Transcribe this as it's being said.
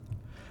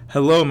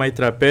Hello, my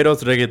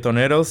traperos,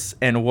 reggaetoneros,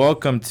 and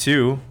welcome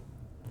to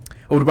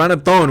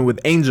Urbanetón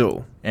with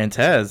Angel and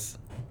Tazz.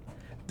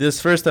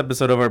 This first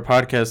episode of our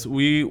podcast,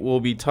 we will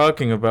be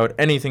talking about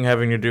anything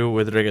having to do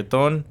with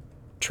reggaeton,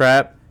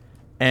 trap,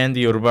 and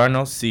the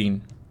urbano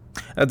scene.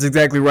 That's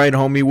exactly right,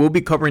 homie. We'll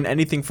be covering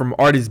anything from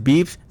artist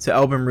beefs to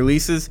album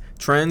releases,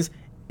 trends,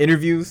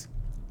 interviews,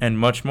 and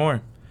much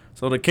more.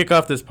 So to kick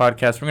off this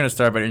podcast, we're going to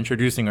start by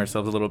introducing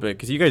ourselves a little bit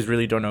because you guys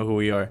really don't know who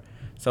we are.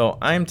 So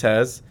I'm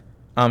Tazz.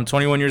 I'm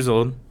 21 years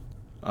old.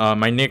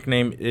 My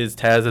nickname is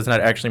Tazz. That's not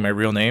actually my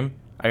real name.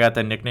 I got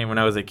that nickname when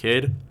I was a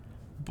kid.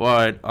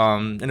 But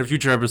in a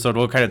future episode,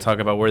 we'll kind of talk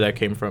about where that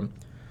came from.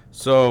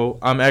 So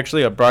I'm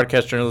actually a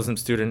broadcast journalism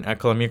student at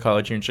Columbia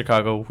College here in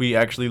Chicago. We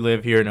actually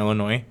live here in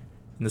Illinois,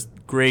 in this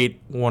great,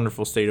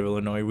 wonderful state of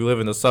Illinois. We live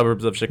in the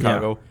suburbs of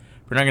Chicago. Yeah.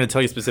 We're not going to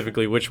tell you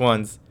specifically which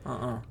ones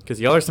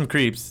because y'all are some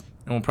creeps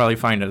and will probably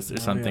find us or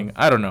something. Yeah.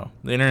 I don't know.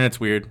 The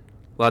internet's weird.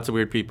 Lots of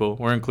weird people.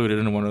 We're included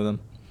in one of them.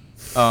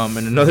 And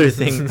another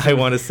thing I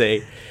want to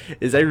say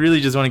is I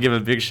really just want to give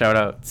a big shout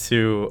out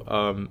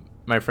to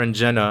my friend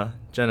Jenna.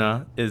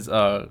 Jenna is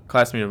a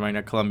classmate of mine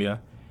at Columbia,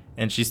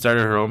 and she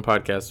started her own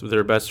podcast with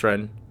her best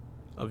friend,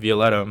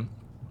 Violetta.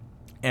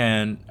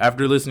 And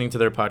after listening to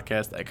their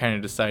podcast, I kind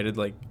of decided,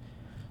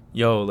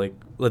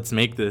 let's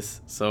make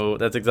this. So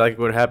that's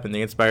exactly what happened.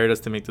 They inspired us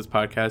to make this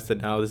podcast,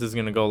 and now this is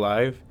going to go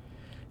live.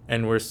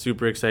 And we're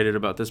super excited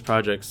about this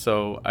project,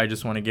 so I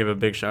just want to give a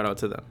big shout out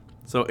to them.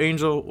 So,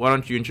 Angel, why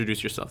don't you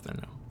introduce yourself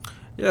then now?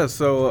 Yeah,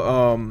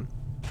 so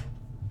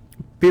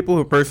people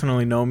who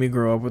personally know me,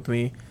 grew up with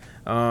me,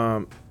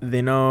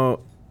 they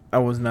know I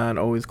was not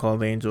always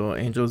called Angel.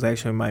 Angel is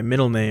actually my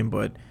middle name,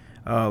 but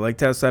like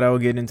Taz said, I will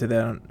get into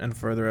that in a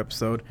further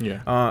episode.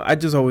 Yeah. I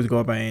just always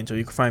go by Angel.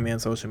 You can find me on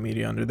social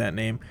media under that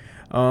name.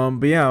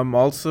 But yeah, I'm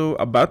also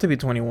about to be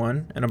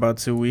 21 in about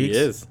 2 weeks.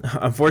 He is.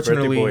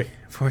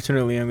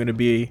 Fortunately, I'm going to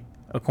be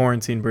a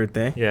quarantine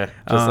birthday. Yeah,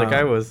 just like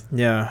I was.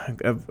 Yeah,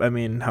 I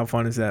mean, how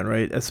fun is that,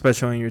 right?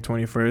 Especially on your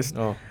 21st.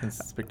 Oh, it's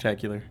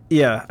spectacular.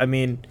 Yeah, I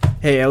mean,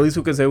 hey, at least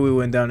we can say we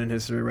went down in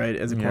history, right?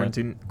 As a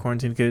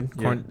quarantine kid.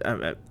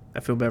 Yeah. I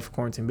feel bad for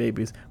quarantine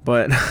babies,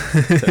 but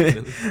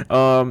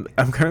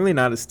I'm currently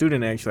not a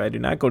student. Actually, I do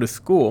not go to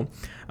school.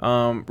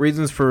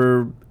 Reasons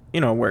for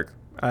work.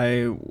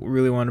 I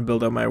really want to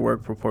build up my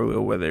work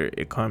portfolio, whether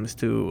it comes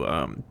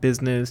to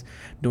business,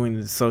 doing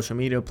the social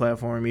media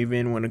platform,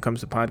 even when it comes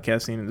to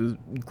podcasting. There's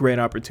a great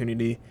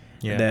opportunity.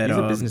 Yeah, that, he's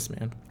a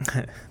businessman.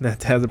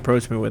 That has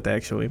approached me with,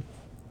 actually.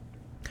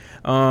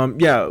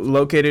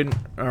 Located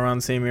around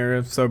the same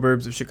area,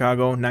 suburbs of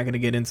Chicago. Not going to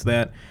get into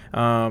that.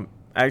 I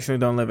actually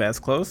don't live as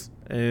close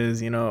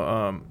as,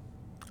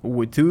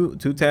 with two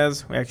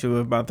Tazz. We actually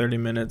live about 30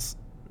 minutes.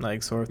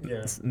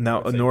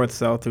 North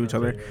south to each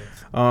other.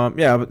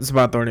 It's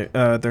about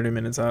 30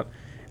 minutes out.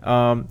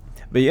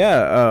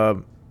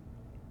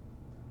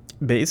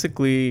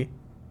 Basically,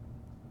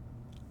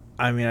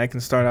 I mean, I can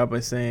start out by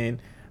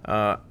saying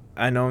I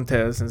known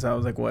Taz since I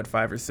was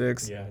 5 or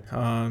 6.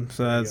 So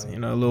that's a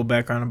little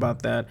background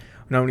about that.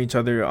 We've known each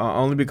other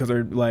only because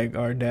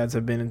our dads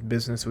have been in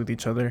business with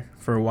each other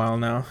for a while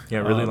now. Yeah,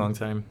 really long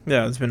time.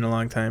 Yeah, it's been a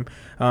long time.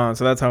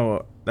 So that's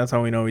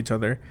how we know each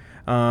other.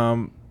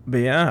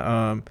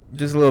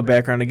 Just a little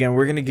background. Again,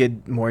 we're gonna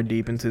get more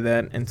deep into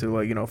that,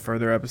 into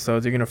further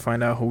episodes. You're gonna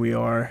find out who we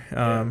are,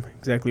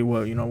 exactly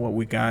what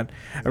we got,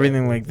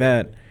 everything like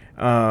that.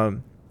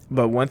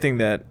 But one thing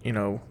that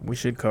we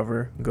should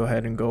cover, go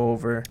ahead and go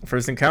over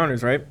first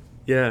encounters, right?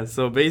 Yeah.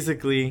 So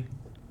basically,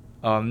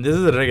 this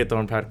is a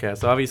reggaeton podcast.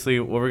 So obviously,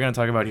 what we're gonna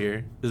talk about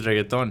here is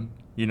reggaeton.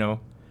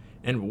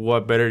 And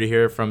what better to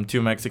hear from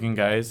two Mexican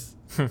guys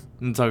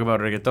than talk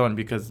about reggaeton,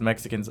 because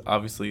Mexicans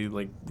obviously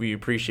we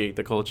appreciate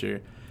the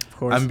culture.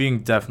 I'm being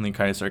definitely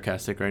kind of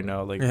sarcastic right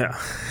now.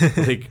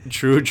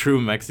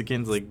 True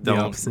Mexicans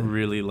don't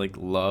really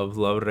love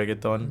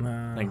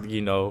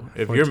reggaeton.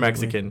 If you're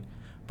Mexican,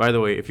 by the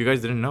way, if you guys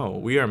didn't know,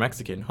 we are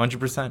Mexican,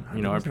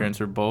 100%. Our parents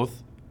were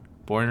both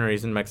born and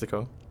raised in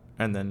Mexico,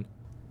 and then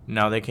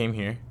now they came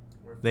here,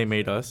 they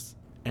made us,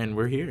 and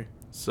we're here.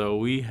 So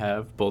we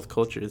have both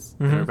cultures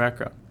in our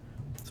background.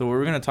 So what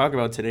we're gonna talk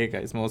about today,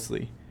 guys,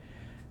 mostly,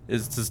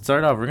 is to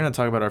start off. We're gonna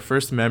talk about our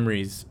first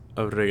memories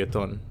of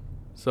reggaeton.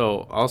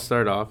 So I'll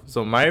start off.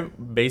 So my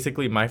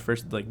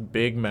first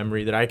big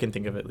memory that I can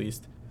think of, at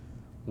least,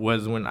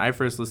 was when I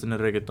first listened to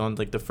reggaeton.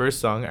 The first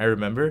song I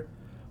remember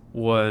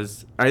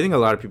was, I think a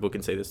lot of people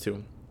can say this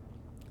too,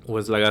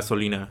 was La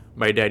Gasolina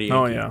by Daddy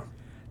Yankee. Oh yeah,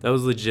 that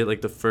was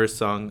legit the first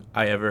song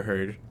I ever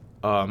heard.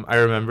 I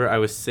remember I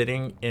was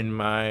sitting in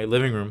my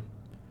living room,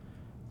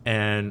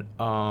 and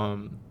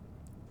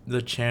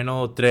the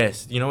channel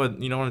Tres. You know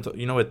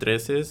what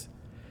Tres is?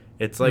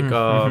 It's like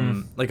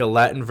a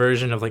Latin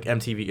version of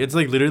MTV. It's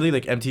literally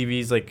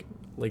MTV's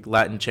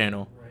Latin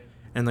channel. Right.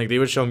 And they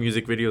would show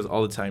music videos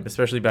all the time,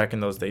 especially back in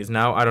those days.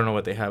 Now I don't know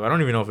what they have. I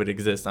don't even know if it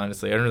exists,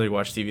 honestly. I don't really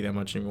watch TV that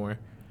much anymore.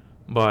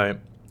 But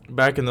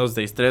back in those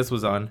days, Tres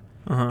was on,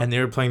 and they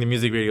were playing the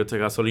music video to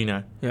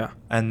Gasolina. Yeah.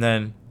 And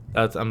then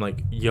I'm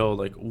yo,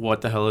 what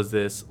the hell is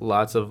this?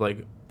 Lots of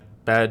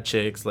bad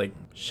chicks, like,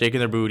 shaking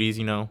their booties,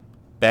 you know,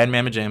 bad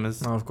mamma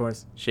jammas. Oh, of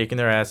course. Shaking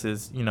their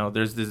asses. You know,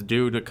 there's this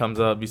dude that comes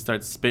up, he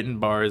starts spitting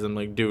bars. I'm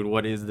like, dude,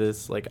 what is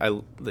this? Like,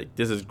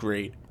 this is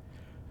great.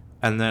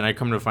 And then I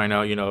come to find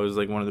out, you know, it was,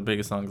 like, one of the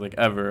biggest songs, like,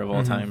 ever of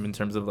all time in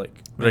terms of, like,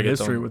 reggaeton.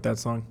 History with that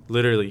song.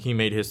 Literally, he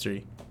made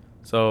history.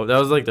 So that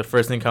was, like, the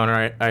first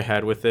encounter I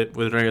had with it,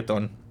 with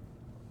reggaeton.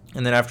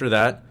 And then after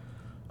that,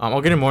 I'll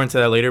get more into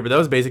that later, but that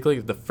was basically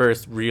the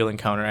first real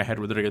encounter I had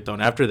with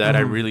reggaeton. After that, I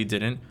really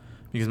didn't,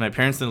 because my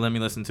parents didn't let me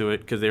listen to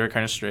it because they were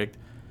kind of strict.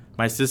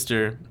 My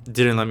sister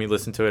didn't let me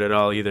listen to it at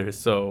all either.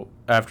 So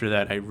after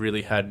that, I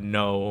really had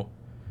no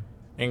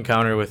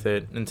encounter with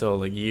it until,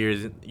 like,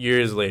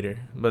 years later.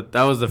 But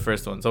that was the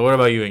first one. So what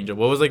about you, Angel?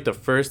 What was, like, the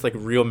first, like,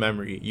 real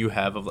memory you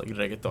have of, like,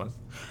 reggaeton?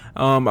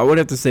 I would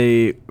have to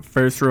say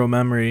first real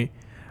memory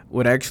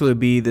would actually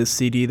be this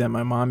CD that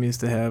my mom used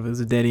to have. It was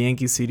a Daddy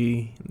Yankee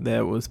CD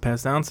that was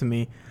passed down to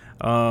me.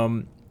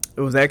 It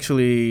was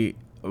actually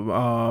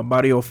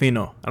Barrio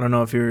Fino. I don't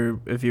know if you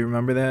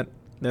remember that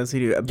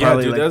CD. Yeah,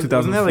 probably dude, like 2004.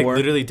 Wasn't that, like,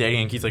 literally Daddy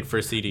Yankee's, like,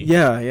 first CD?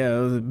 Yeah.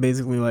 It was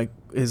basically like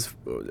his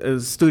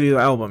studio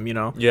album, you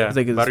know. Yeah, it was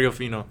like Barrio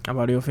Fino.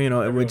 Barrio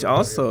Fino, which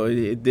also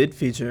it did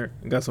feature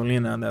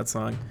Gasolina on that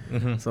song.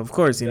 So of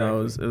course, you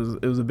know,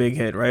 it was a big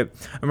hit, right?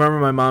 I remember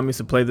my mom used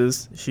to play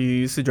this. She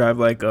used to drive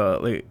like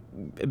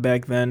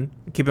back then.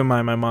 Keep in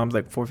mind, my mom's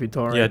like 4 feet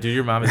tall. Right? Yeah, dude,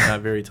 your mom is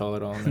not very tall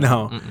at all.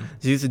 No,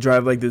 she used to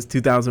drive like this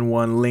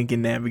 2001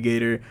 Lincoln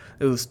Navigator.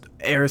 It was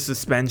air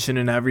suspension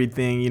and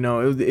everything. You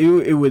know,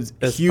 it was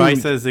as huge.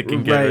 spice as it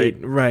can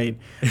get. Right.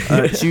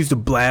 She used to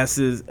blast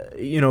his,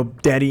 you know,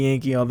 Daddy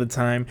Yankee all the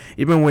time.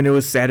 Even when it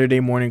was Saturday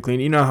morning clean.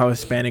 You know how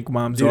Hispanic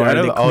moms are. Out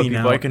of all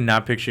people, I could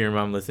not picture your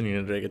mom listening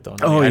to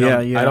reggaeton.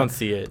 I don't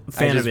see it.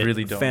 Fan of it.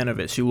 Really don't. Fan of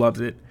it. She loves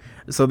it.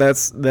 So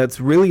that's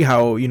really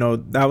how, you know,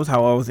 that was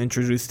how I was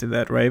introduced to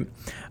that, right?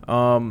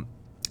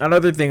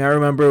 Another thing I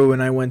remember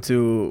when I went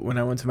to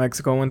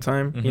Mexico one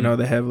time, you know,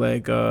 they have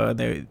like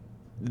they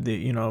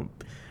you know,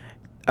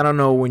 I don't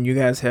know when you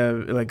guys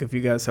have, like, if you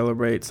guys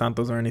celebrate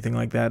Santos or anything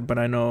like that, but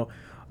I know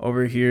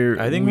over here,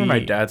 I think where my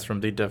dad's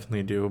from, they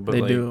definitely do. But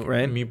they like, do,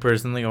 right? Me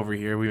personally, over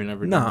here, we've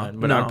never done that.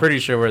 But I'm pretty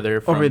sure where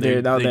they're from, over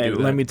there, they do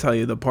that. Let me tell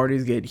you, the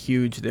parties get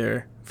huge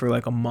there for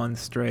like a month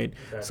straight.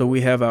 Okay. So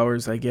we have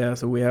ours, I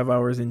guess. So we have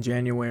ours in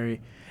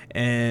January,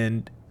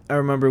 and I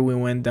remember we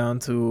went down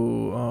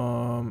to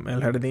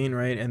El Jardín,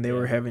 right? And they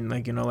were having,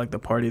 like, you know, like the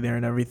party there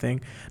and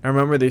everything. I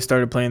remember they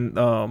started playing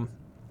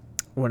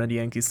one of the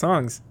Yankee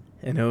songs,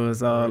 and it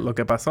was Lo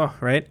Que Pasó,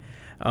 right?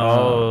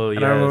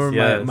 And I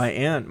remember my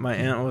aunt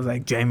was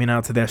like jamming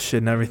out to that shit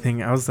and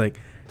everything. I was like,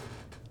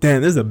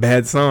 damn, this is a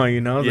bad song,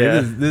 you know? I was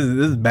like, this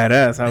is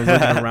badass. I was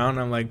looking around,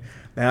 I'm like,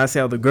 man, I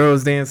see all the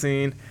girls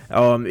dancing.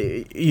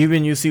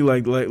 Even you see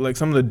like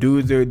some of the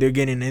dudes, they're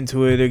getting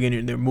into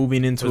it. They're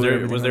moving into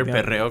it. Was there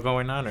perreo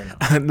going on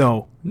or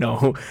no?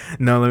 No.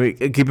 Let me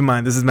keep in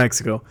mind, this is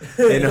Mexico.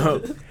 You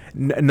know,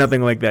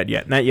 nothing like that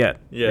yet. Not yet.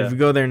 Yeah. If you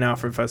go there now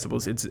for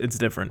festivals, it's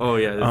different. Oh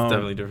yeah, it's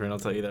definitely different. I'll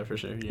tell you that for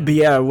sure. Yeah. But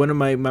yeah, one of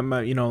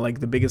my you know, like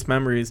the biggest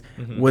memories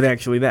was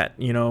actually that.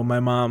 You know, my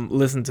mom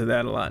listened to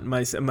that a lot.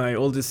 My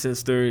oldest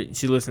sister,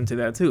 she listened to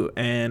that too,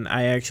 and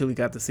I actually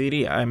got the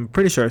CD. I'm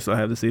pretty sure I still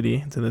have the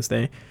CD to this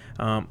day.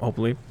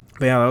 Hopefully.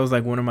 But yeah, that was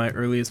like one of my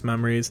earliest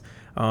memories,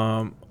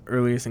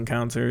 earliest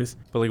encounters.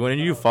 But like, when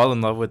did you fall in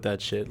love with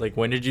that shit? Like,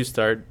 when did you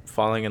start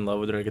falling in love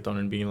with reggaeton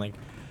and being like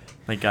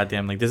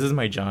goddamn, like, this is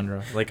my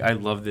genre. Like, I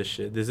love this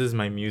shit. This is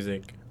my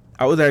music.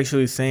 I was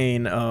actually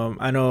saying,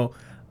 I know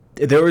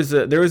there was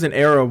an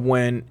era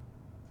when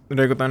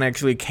reggaeton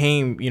actually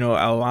came, you know,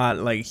 a lot,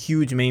 like,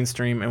 huge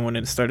mainstream, and when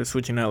it started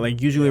switching out,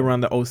 like, usually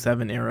around the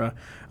 07 era,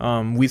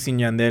 Wisin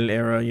Yandel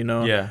era, you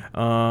know,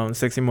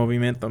 Sexy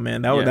Movimiento,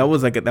 man, that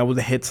was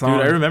a hit song.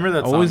 Dude, I remember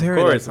that song. Always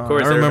heard that song. Of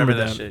course, I remember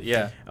that shit.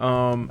 Yeah.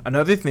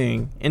 Another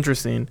thing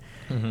interesting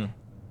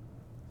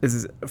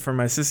is for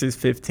my sister's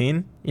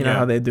 15, you know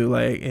how they do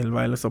like El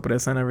Baile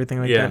Sorpresa and everything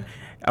like that.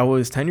 I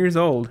was 10 years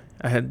old.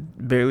 I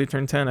had barely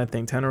turned 10, I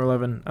think 10 or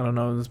 11. I don't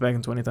know. It was back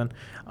in 2010.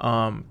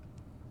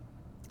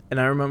 And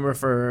I remember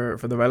for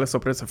the Baile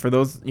Sorpresa, for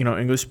those, you know,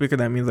 English speaker,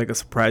 that means like a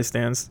surprise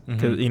dance.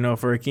 Because, you know,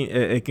 for a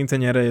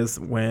quinceañera is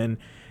when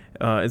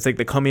it's like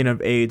the coming of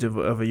age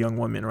of a young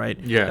woman, right?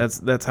 Yeah.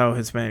 That's how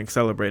Hispanics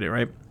celebrate it,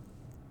 right?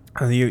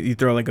 And you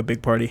throw like a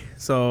big party.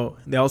 So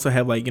they also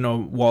have like, you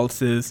know,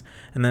 waltzes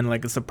and then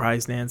like a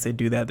surprise dance. They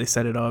do that. They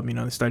set it up, you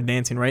know, they start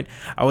dancing, right?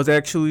 I was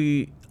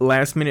actually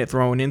last minute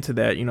thrown into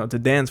that, you know, to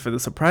dance for the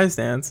surprise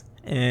dance.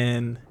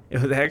 And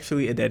it was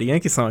actually a Daddy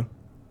Yankee song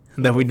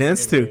that we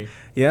danced to.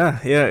 Yeah,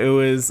 it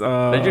was.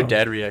 How did your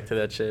dad react to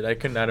that shit? I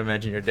could not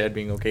imagine your dad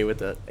being okay with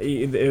that.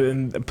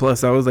 And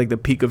plus, I was like the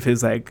peak of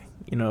his, like,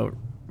 you know,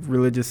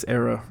 religious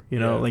era, you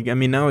know? Like, I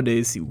mean,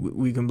 nowadays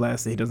we can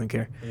blast it. He doesn't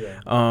care.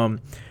 Yeah.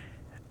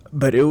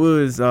 But it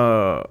was,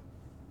 I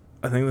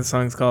think the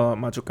song's called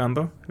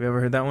Machucando. Have you ever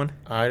heard that one?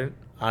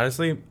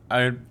 Honestly,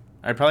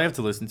 I'd probably have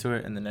to listen to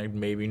it, and then I'd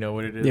maybe know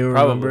what it is. You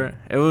remember it?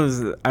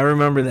 I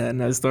remember that,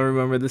 and I still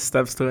remember the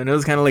steps to it. And it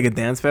was kind of like a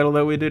dance battle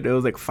that we did. It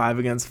was like 5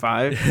 against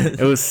 5.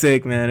 It was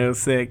sick, man. It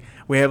was sick.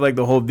 We have like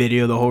the whole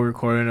video, the whole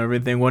recording, and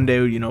everything. One day,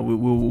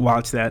 we'll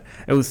watch that.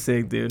 It was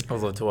sick, dude. I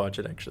would love to watch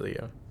it, actually.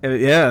 Yeah.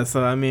 Yeah.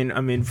 So I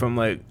mean, from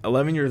like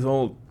 11 years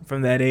old,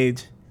 from that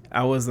age,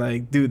 I was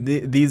like, dude,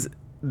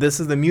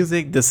 this is the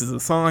music, this is the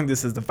song,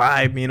 this is the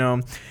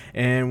vibe,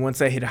 And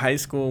once I hit high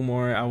school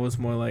more, I was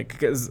more like,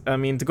 because,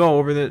 to go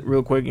over that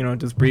real quick,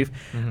 just brief,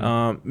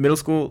 middle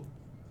school,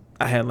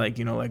 I had like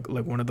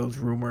one of those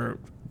rumor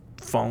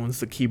phones,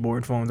 the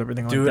keyboard phones,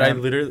 everything like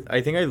that. Dude,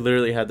 I think I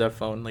literally had that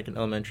phone like in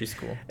elementary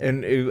school.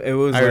 And it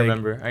was I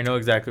remember. I know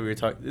exactly what you're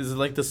talking. Is it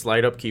like the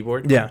slide up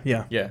keyboard? Yeah.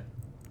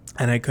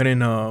 And I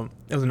couldn't,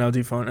 it was an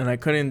LG phone, and I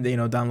couldn't,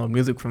 download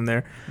music from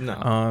there.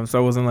 No. So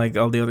I wasn't like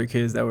all the other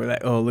kids that were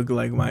like, oh, look at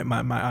like my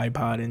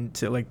iPod and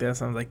shit like that.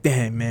 So I was like,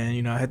 damn,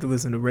 man, I had to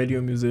listen to radio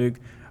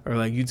music or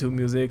like YouTube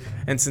music.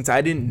 And since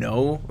I didn't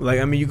know,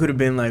 you could have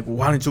been like,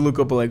 why don't you look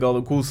up like all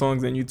the cool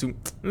songs on YouTube?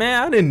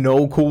 Man, I didn't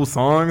know cool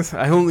songs.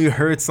 I only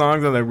heard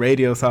songs on the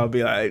radio, so I'll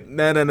be like,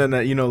 no,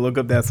 look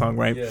up that song,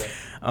 right?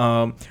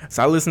 Yeah.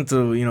 So I listened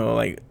to,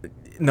 like,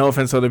 no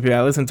offense to other people,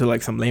 I listened to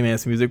like some lame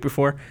ass music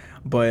before,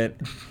 but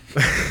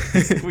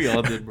we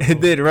all did, bro. It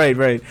did, right.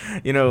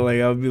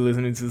 I'll be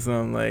listening to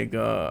some like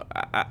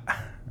I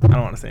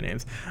don't want to say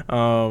names.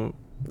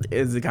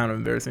 It's kind of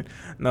embarrassing.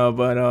 No,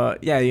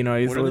 but yeah, I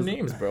used what to are the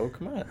names, bro?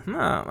 Come on.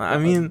 Nah,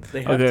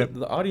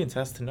 the audience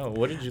has to know.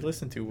 What did you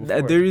listen to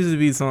before? There used to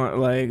be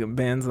some like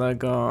bands like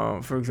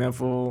for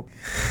example,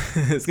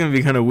 it's gonna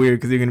be kind of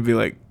weird because you're gonna be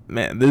like,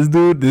 man, this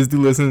dude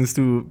listens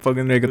to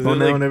fucking reggaeton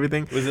now and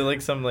everything. Was it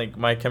like some like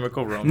My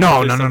Chemical Romance?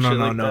 No.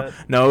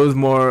 No, it was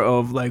more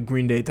of like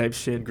Green Day type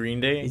shit.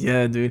 Green Day?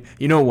 Yeah, dude.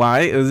 You know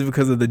why? It was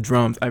because of the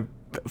drums. I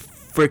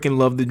freaking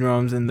love the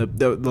drums and the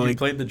like. You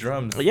played the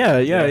drums. Yeah.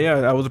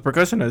 I was a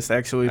percussionist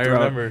actually.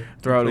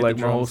 Throughout like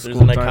my whole school.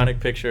 There's an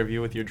iconic picture of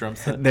you with your drum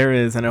set. There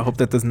is, and I hope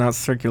that does not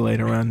circulate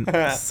around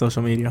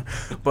social media.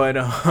 But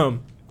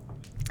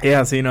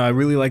yeah. So I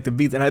really like the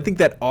beats, and I think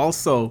that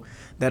also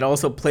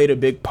played a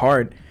big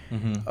part.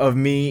 Of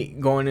me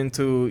going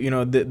into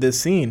this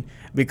scene,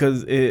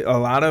 because a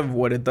lot of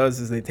what it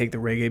does is they take the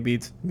reggae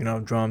beats,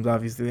 drums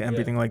obviously,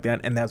 everything like that,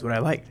 and that's what I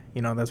liked.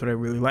 That's what I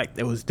really liked.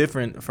 It was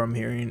different from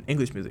hearing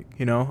English music,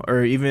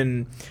 or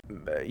even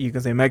you can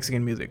say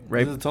Mexican music,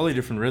 right? It's a totally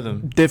different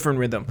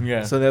rhythm.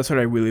 Yeah. So that's what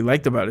I really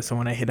liked about it. So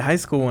when I hit high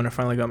school and I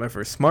finally got my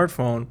first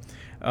smartphone,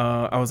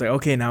 I was like,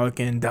 okay, now I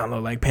can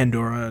download like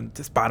Pandora and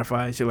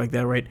Spotify, shit like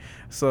that, right?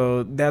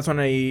 So that's when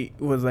I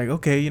was like,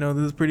 okay, this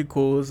is pretty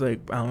cool. It's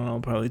like, I don't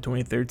know, probably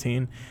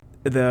 2013,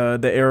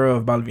 the era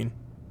of Balvin.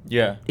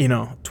 Yeah.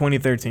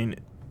 2013,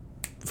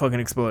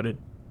 fucking exploded,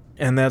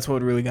 and that's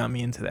what really got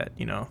me into that.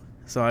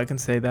 So I can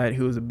say that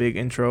he was a big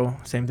intro.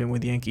 Same thing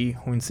with Yankee,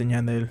 who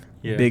enseñan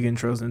big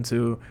intros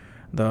into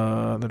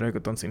the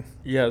reggaeton scene.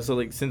 Yeah. So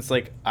like since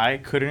like I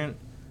couldn't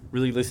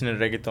really listen to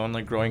reggaeton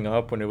like growing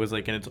up when it was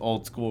like in its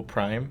old school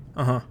prime.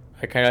 I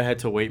kind of had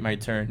to wait my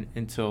turn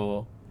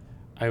until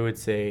I would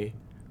say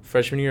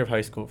freshman year of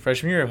high school.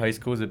 Freshman year of high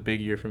school was a big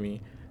year for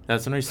me.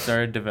 That's when I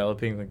started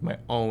developing like my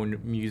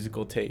own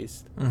musical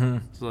taste.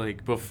 So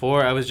like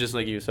before I was just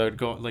like you, so I'd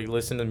go like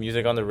listen to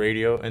music on the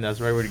radio, and that's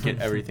where I would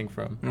get everything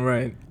from.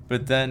 Right.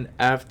 But then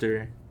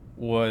after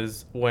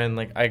was when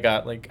like I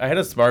had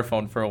a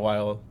smartphone for a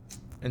while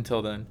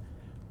until then.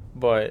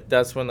 But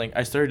that's when like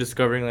I started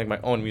discovering like my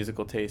own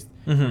musical taste.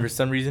 For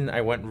some reason I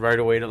went right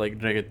away to like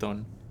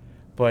reggaeton.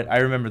 But I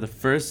remember the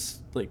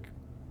first like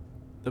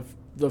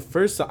the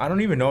first song, I don't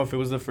even know if it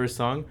was the first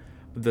song,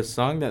 but the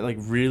song that like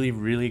really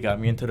really got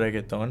me into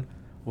reggaeton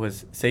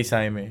was 6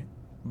 AM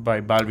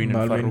by Balvin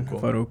and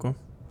Farruko.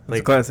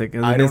 Like, it's a classic.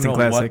 It's I don't know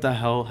classic. what the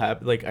hell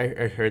happened. Like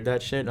I heard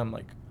that shit and I'm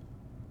like,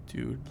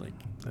 dude, like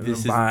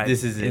this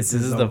is it. This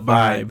is the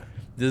vibe.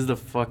 This is the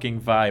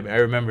fucking vibe. I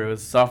remember it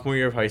was sophomore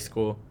year of high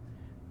school.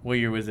 What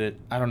year was it?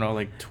 I don't know,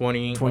 like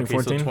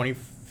 2014,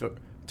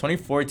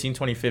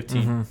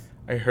 2015.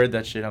 I heard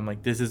that shit. I'm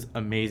like, this is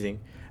amazing.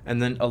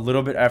 And then a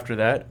little bit after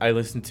that, I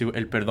listened to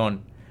El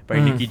Perdón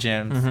by Nicky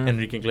Jams,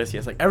 Enrique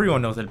Iglesias. Like,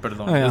 everyone knows El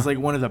Perdón. Oh, yeah. It's like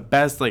one of the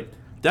best. Like,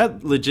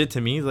 that legit to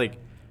me, like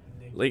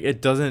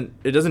it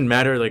doesn't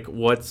matter like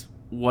what's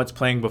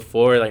playing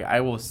before. Like,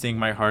 I will sing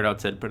my heart out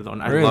to El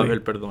Perdón. I love El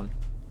Perdón.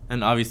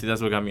 And obviously that's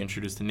what got me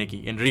introduced to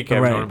Nicky. Enrique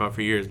I've known about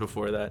for years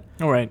before that.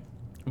 All right.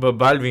 But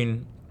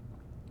Balvin,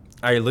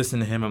 I listen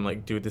to him, I'm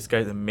like, dude, this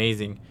guy's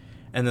amazing.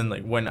 And then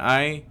like when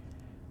I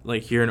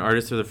like hear an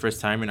artist for the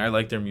first time and I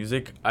like their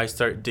music, I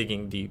start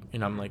digging deep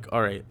and I'm like,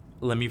 all right,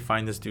 let me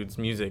find this dude's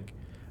music.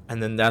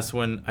 And then that's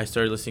when I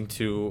started listening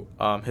to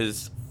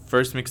his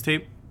first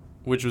mixtape,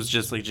 which was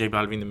just like J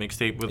Balvin the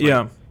mixtape with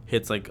like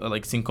hits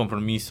like Sin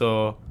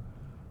Compromiso,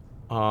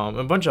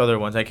 a bunch of other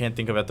ones I can't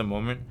think of at the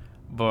moment,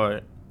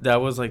 but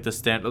that was like the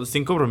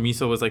Sin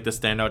Compromiso was like the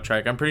standout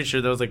track. I'm pretty sure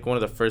that was like one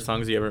of the first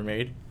songs he ever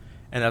made.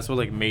 And that's what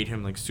like made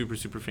him like super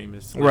super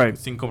famous. Like, right.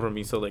 Sin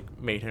Compromiso like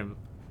made him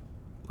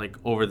like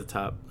over the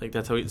top. Like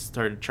that's how he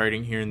started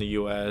charting here in the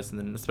U.S. and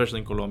then especially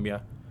in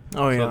Colombia.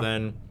 Oh, yeah. So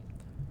then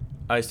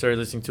I started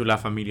listening to La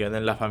Familia.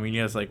 Then La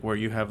Familia is like where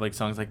you have like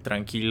songs like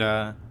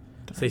Tranquila,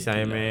 6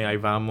 AM, Ahí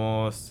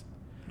Vamos.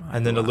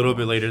 And then a little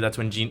bit later, that's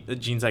when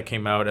Jeans I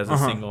came out as a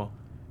single.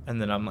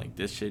 And then I'm like,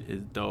 this shit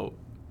is dope.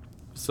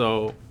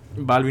 So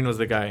Balvin was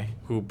the guy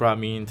who brought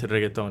me into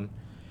reggaeton.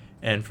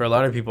 And for a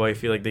lot of people, I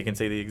feel like they can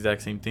say the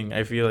exact same thing.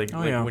 I feel like,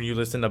 when you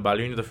listen to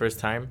Balvin the first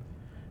time,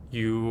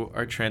 you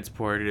are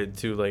transported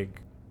to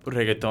like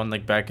reggaeton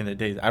like back in the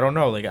days. I don't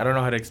know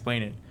how to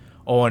explain it.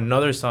 Oh,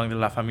 another song that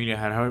La Familia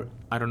had,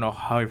 I don't know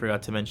how I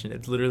forgot to mention.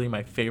 It's literally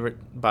my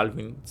favorite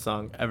Balvin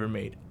song ever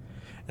made.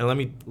 And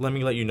let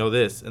me let you know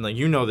this, and like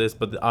you know this,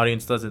 but the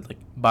audience doesn't. Like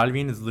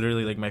Balvin is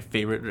literally like my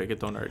favorite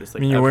reggaeton artist. Like,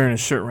 I mean, you're wearing a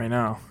shirt right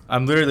now.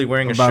 I'm literally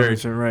wearing a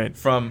shirt right,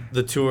 from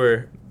the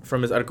tour,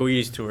 from his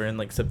Arcoiris tour in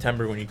like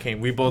September when he came.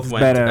 We both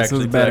went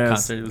actually to that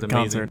concert. It was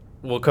amazing.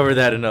 We'll cover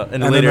that in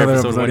a later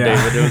episode one day.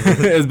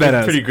 But it was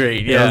badass. Pretty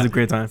great. Yeah, it was a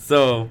great time.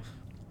 So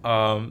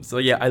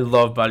yeah, I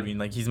love Balvin.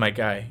 Like, he's my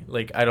guy.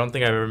 Like, I don't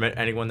think I've ever met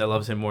anyone that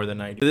loves him more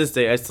than I do. To this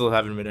day, I still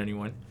haven't met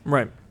anyone.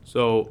 Right.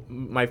 So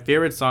my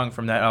favorite song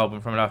from that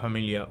album, from La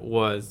Familia,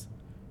 was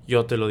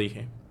Yo Te Lo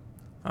Dije.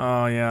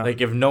 Oh, yeah.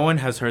 Like, if no one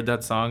has heard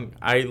that song,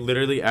 I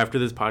literally, after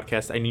this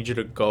podcast, I need you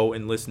to go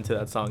and listen to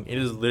that song. It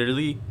is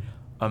literally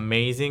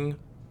amazing.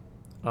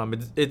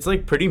 It's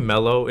like pretty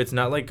mellow. It's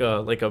not like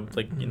a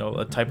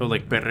type of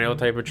like perreo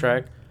type of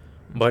track,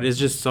 but it's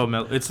just so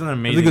mellow. It's an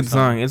amazing It's a good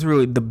song. It's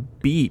really, the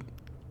beat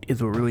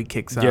is what really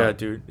kicks out. Yeah,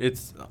 dude.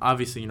 It's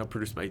obviously,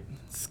 produced by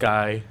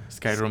Sky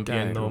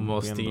Rompiendo,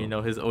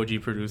 Mosti, his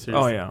OG producers.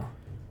 Oh, yeah.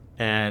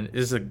 And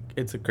it's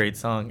a great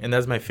song. And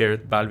that's my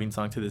favorite Balvin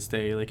song to this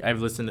day. Like,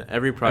 I've listened to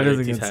every project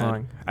he's had. It is a good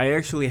song. I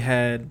actually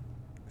had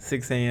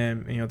 6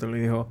 a.m. and Yo Te Lo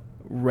Dijo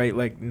right,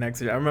 like, next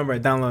to it. I remember I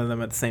downloaded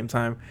them at the same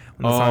time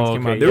when the songs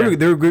came out.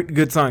 They were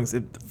good songs.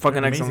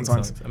 Fucking excellent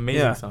songs.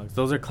 Amazing songs.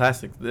 Those are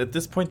classics. At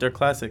this point, they're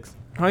classics.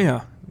 Oh,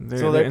 yeah.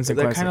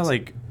 That kind of,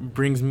 like,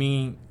 brings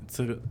me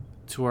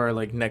to our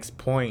like next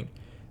point,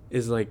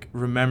 is like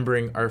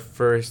remembering our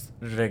first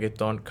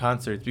reggaeton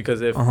concerts,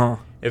 because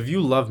if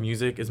you love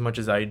music as much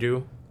as I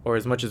do, or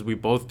as much as we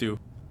both do,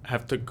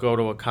 have to go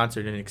to a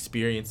concert and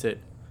experience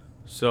it.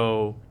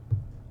 So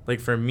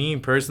like for me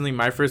personally,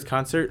 my first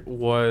concert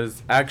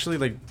was actually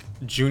like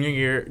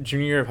junior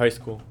year of high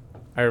school,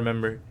 I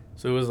remember.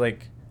 So it was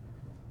like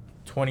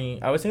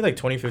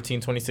 2015,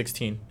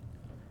 2016.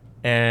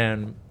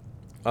 And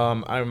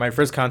my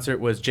first concert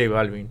was J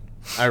Balvin,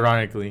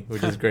 ironically,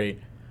 which is great.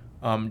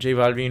 J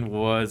Balvin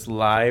was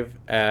live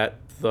at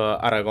the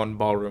Aragon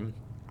Ballroom.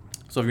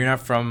 So if you're not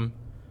from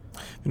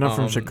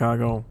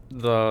Chicago,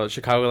 the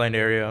Chicagoland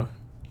area,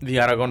 the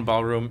Aragon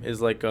Ballroom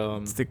is like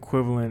it's the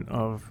equivalent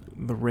of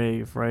the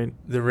rave, right?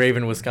 The rave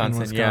in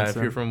Wisconsin. Yeah, if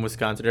you're from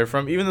Wisconsin,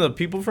 even the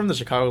people from the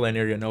Chicagoland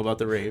area know about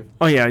the rave.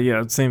 Oh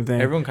yeah, same thing.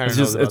 Everyone kind of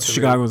knows about it's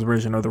Chicago's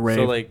version of the rave.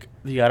 So like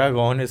the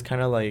Aragon is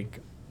kind of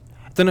like,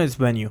 it's a nice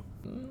venue.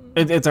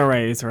 It's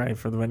alright. It's alright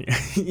for the venue.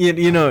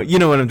 you know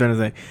what I'm trying to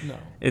say. No,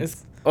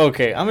 it's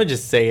okay. I'm gonna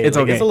just say it. It's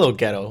okay. It's a little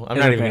ghetto. I'm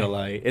not even gonna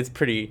lie. It's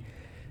pretty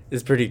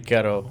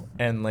ghetto.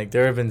 And like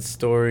there have been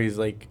stories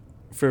like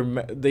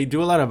they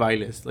do a lot of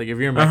bailes. Like if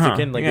you're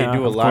Mexican, they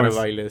do a lot of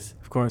bailes.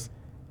 Of course.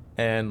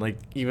 And like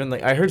even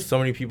like I heard so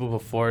many people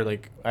before,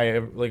 like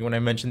when I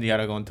mentioned the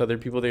Aragon to other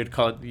people, they would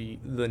call it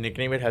the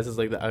nickname it has is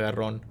like the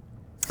agarrón,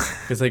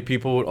 because like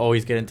people would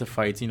always get into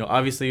fights.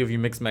 Obviously if you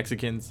mix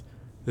Mexicans,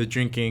 the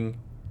drinking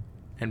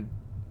and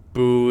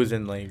booze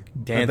and like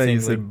dancing. I thought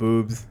you said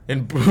boobs.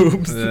 And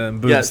boobs.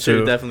 Boobs yeah, sure,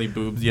 too. definitely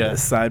boobs. Yeah.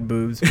 Side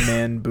boobs,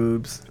 man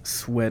boobs,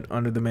 sweat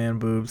under the man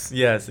boobs.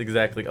 Yes,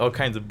 exactly. All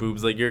kinds of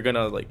boobs. Like you're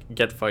gonna like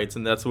get fights,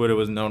 and that's what it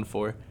was known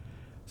for.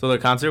 So the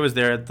concert was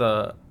there at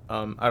the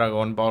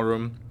Aragon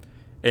Ballroom,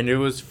 and it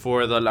was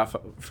for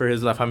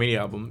his La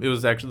Familia album. It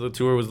was actually, the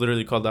tour was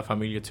literally called La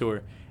Familia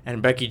Tour,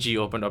 and Becky G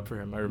opened up for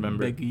him. I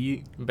remember.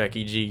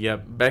 Becky G. Yeah,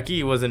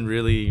 Becky wasn't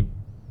really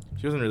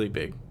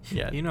big.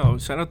 Yeah.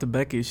 Shout out to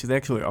Becky. She's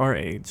actually our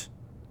age.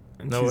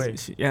 And no way.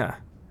 Yeah.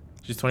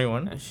 She's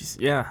 21?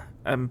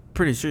 I'm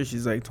pretty sure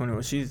she's like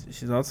 21.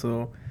 She's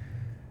also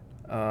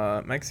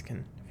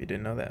Mexican, if you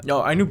didn't know that.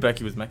 No, I knew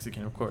Becky was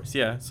Mexican, of course.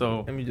 Yeah,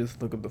 so... Let me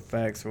just look up the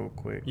facts real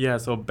quick. Yeah,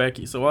 so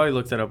Becky... So while he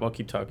looks that up, I'll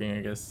keep talking, I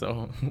guess.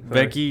 So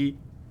Becky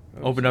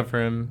opened up for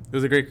him. It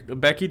was a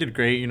great... Becky did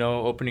great,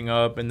 opening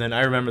up. And then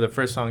I remember the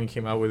first song he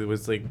came out with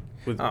was like...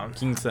 with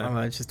Quince.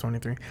 She's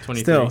 23.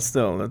 23.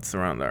 Still, that's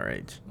around our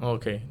age.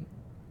 Okay.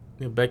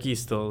 Yeah,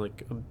 Becky's still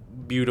like a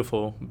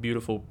beautiful,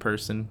 beautiful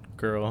person,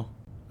 girl.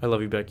 I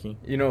love you, Becky.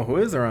 You know who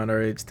is around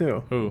our age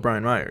too? Who?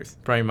 Brian Myers.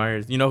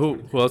 You know who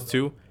else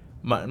too?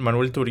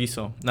 Manuel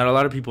Turizo. Not a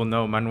lot of people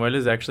know. Manuel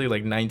is actually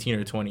like 19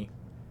 or 20.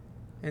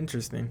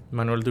 Interesting.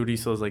 Manuel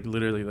Turizo is like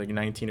literally like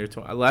 19 or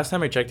 20. Last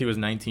time I checked, he was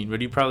 19, but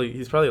he's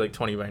probably like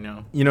 20 by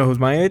now. You know who's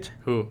my age?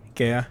 Who?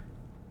 Kea. I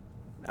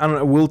don't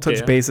know. We'll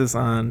touch bases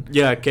on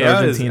Kea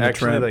Argentina is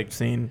actually trap like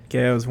scene.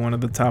 Kea is one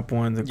of the top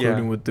ones,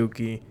 including with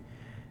Dookie.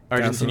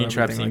 Argentinian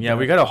trap scene. Yeah,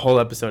 we got a whole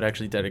episode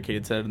actually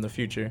dedicated to that in the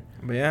future.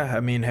 But yeah, I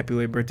mean, happy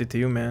late birthday to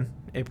you, man.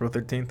 April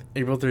 13th.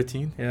 April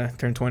 13th? Yeah,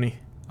 turned 20.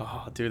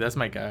 Oh, dude, that's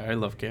my guy. I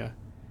love Kea.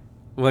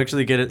 we'll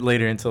actually get it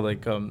later into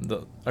like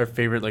our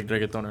favorite like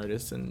reggaeton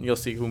artists, and you'll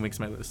see who makes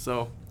my list.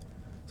 So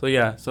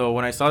yeah. So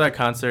when I saw that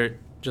concert,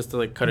 just to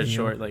like cut it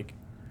short, like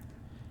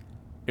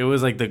it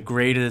was like the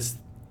greatest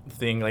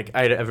thing like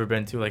I'd ever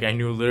been to. Like I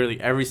knew literally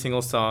every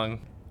single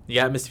song. The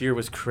atmosphere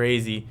was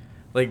crazy.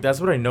 Like that's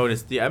what I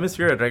noticed. The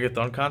atmosphere at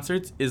reggaeton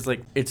concerts is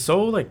like it's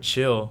so like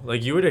chill.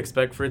 Like you would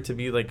expect for it to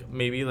be like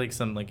maybe like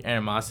some like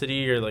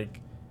animosity or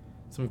like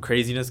some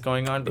craziness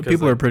going on. Because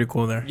people like, are pretty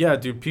cool there. Yeah,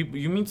 dude. People,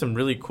 you meet some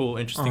really cool,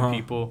 interesting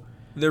people.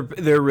 They're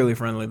really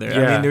friendly there.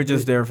 Yeah. I mean, they're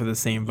just there for the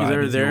same vibe.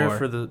 They're there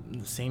for the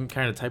same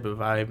kind of type of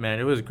vibe, man.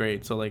 It was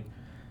great. So like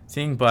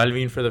seeing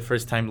Balvin for the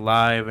first time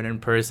live and in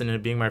person and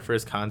it being my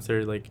first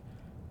concert, like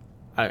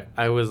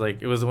I was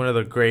like, it was one of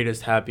the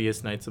greatest,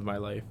 happiest nights of my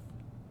life.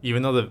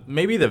 Even though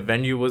maybe the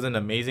venue wasn't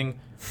amazing,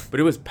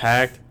 but it was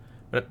packed.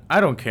 But I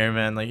don't care,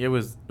 man. Like it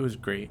was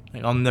great.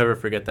 Like I'll never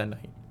forget that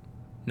night.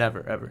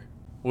 Never ever.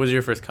 What was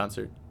your first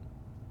concert?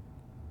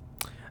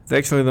 It's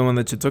actually the one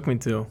that you took me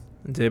to,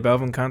 J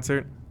Balvin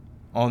concert.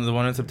 Oh, the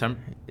one in September?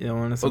 Yeah,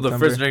 one in September. Oh, the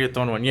first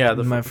reggaeton one. Yeah,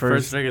 my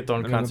first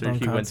reggaeton concert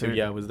he went to.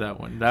 Yeah, was that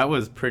one. That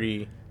was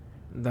pretty.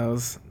 That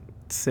was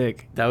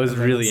sick. That was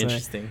really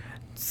interesting.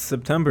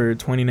 September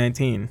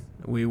 2019.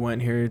 We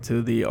went here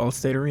to the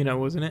Allstate Arena,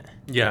 wasn't it?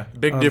 Yeah,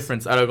 big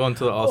difference out of going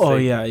to the Allstate. Oh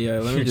yeah.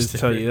 Let me just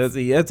tell you,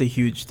 that's a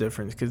huge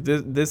difference because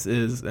this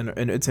is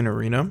it's an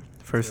arena.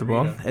 First of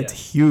all, it's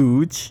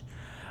huge,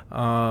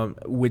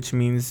 which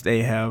means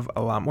they have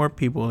a lot more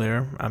people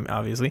there.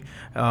 Obviously,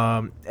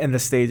 and the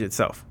stage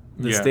itself.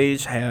 The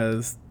stage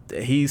has.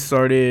 He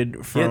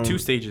started from. He had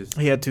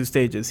two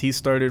stages. He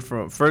started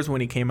from first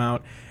when he came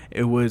out.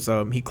 It was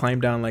he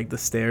climbed down like the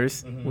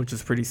stairs, which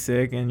was pretty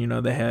sick, and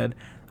they had.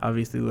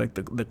 Obviously, like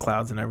the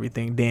clouds and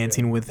everything,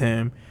 dancing with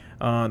him.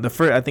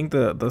 I think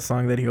the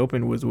song that he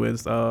opened was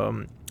with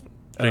reggaeton,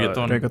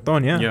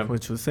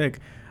 which was sick.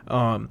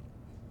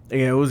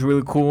 It was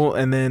really cool.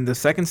 And then the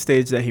second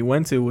stage that he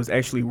went to was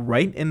actually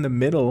right in the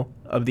middle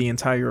of the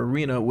entire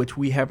arena, which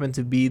we happened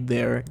to be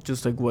there,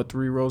 just like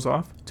 3 rows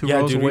off, 2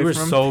 rows away we were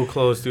from. So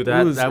close, dude.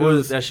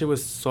 That shit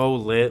was so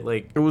lit.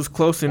 Like it was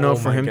close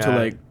enough for him to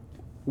like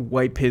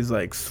wipe his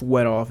like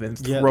sweat off and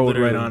throw it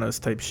right on us,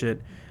 type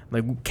shit.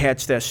 Like,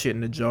 catch that shit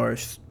in the jar,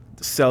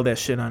 sell that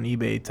shit on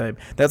eBay type.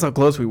 That's how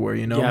close we were,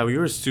 Yeah, we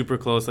were super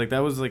close. Like, that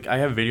was, like, I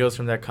have videos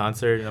from that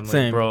concert, and I'm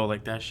like, bro,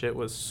 like, that shit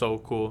was so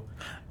cool.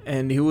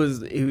 And he was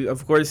singing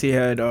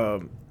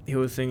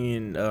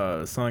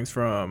songs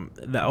from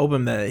the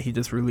album that he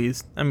just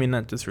released. I mean,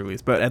 not just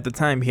released, but at the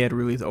time he had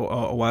released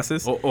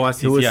Oasis.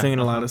 Oasis, he was singing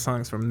a lot of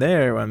songs from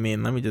there. I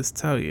mean, let me just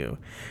tell you.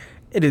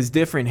 It is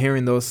different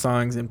hearing those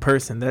songs in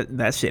person.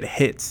 That shit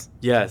hits.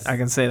 Yes. I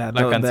can say that.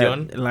 La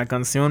Canción? La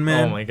Canción,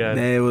 man. Oh, my God.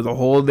 It was a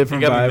whole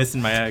different vibe. You got me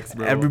missing my ex,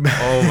 bro.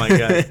 Oh, my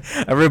God.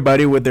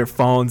 Everybody with their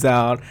phones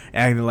out,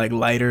 acting like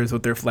lighters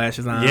with their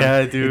flashes on.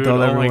 Yeah, dude. They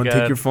told everyone,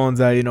 take your phones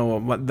out.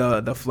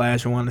 The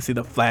flash. I want to see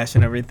the flash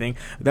and everything.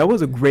 That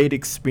was a great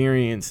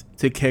experience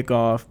to kick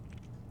off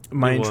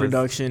my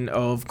introduction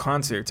of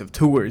concerts, of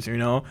tours,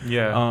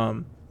 Yeah.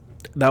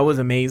 That was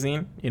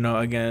amazing.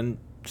 Again,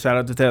 shout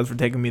out to Tazz for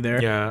taking me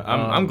there. Yeah,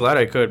 I'm glad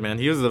I could, man.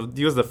 He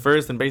was the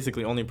first and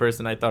basically only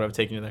person I thought of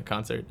taking to that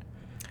concert,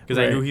 because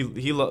I knew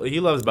he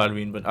loves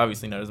Balvin, but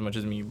obviously not as much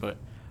as me. But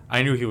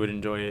I knew he would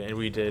enjoy it, and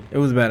we did. It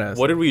was badass.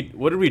 What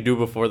did we do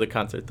before the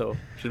concert though?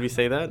 Should we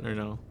say that or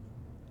no?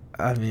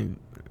 I mean,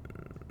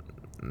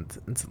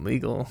 it's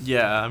legal.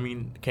 Yeah, I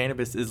mean,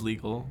 cannabis is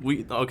legal.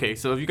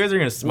 So if you guys are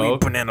gonna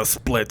smoke, banana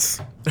splits.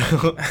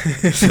 So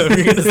if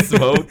you're gonna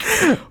smoke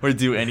or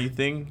do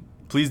anything,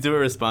 please do it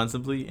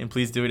responsibly, and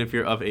please do it if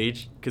you're of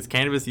age, because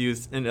cannabis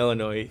use in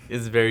Illinois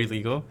is very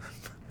legal.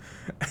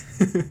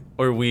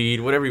 Or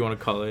weed, whatever you want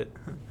to call it.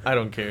 I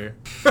don't care.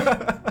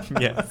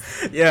 Yeah.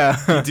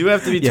 You do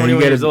have to be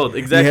 21 years old.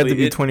 Exactly. You have to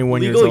be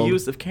 21 years old. Legal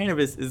use of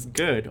cannabis is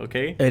good,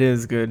 okay? It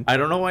is good. I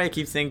don't know why I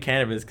keep saying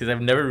cannabis, because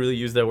I've never really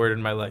used that word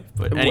in my life.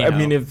 But anyhow. I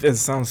mean, if it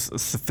sounds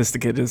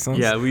sophisticated. It sounds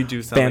we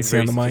do sound fancy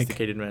like very on the mic.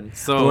 Sophisticated men.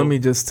 So but let me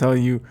just tell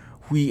you,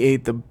 we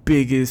ate the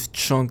biggest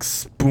chunk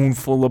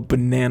spoonful of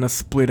banana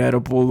split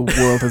edible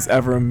the world has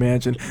ever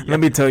imagined.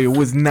 Let me tell you, it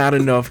was not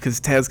enough because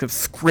Tazz kept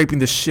scraping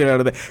the shit out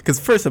of that. Because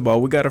first of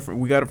all, we got it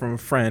from a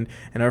friend,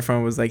 and our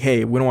friend was like, "Hey,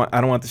 I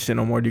don't want the shit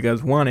no more. Do you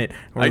guys want it?"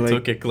 I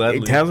took it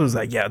gladly. Tazz was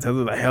like, "Yeah." Tazz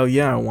was like, "Hell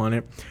yeah, I want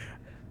it."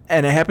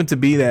 And it happened to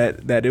be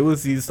that it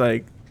was these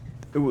like.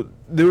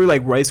 They were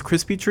like Rice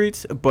Krispie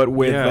treats, but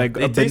with like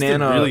a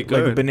banana, really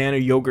like a banana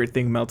yogurt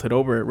thing melted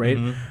over it, right?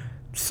 Mm-hmm.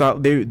 So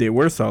they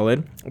were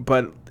solid,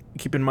 but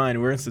keep in mind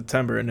we're in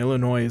September and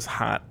Illinois is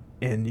hot,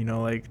 and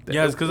it's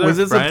because was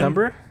it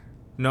September?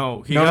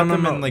 No, he got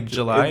them in like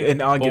July.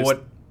 In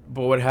August.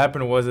 But what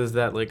happened was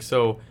that like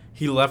so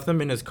he left them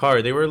in his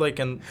car. They were like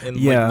in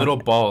like little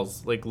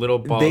balls. They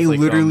like,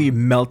 literally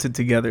melted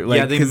together.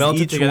 Like, they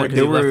melted together.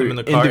 They were left them in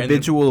the car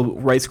individual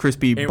Rice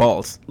Krispie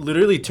balls.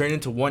 Literally turned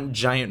into one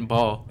giant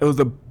ball. It was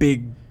a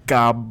big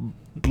gob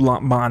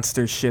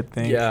monster shit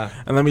thing. Yeah.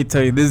 And let me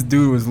tell you, this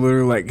dude was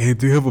literally like, "Hey,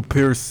 do you have a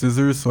pair of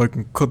scissors so I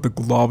can cut the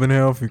glove in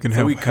half? You can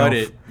have." So we half. cut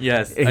it.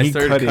 Yes, And I he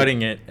started cut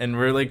cutting it, and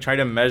we're like trying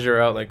to measure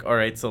out like, all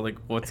right, so like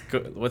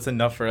what's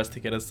enough for us to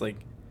get us like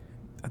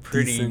A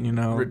pretty decent,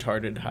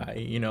 retarded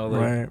high,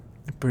 like right,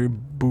 pretty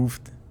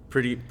boofed,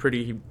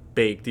 pretty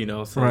baked,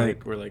 so right.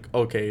 like we're like,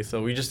 okay,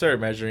 so we just started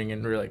measuring,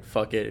 and we're like,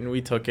 fuck it, and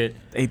we took it,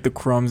 ate the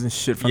crumbs and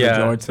shit from the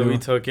jar too. So we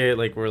took it,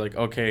 like we're like,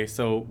 okay,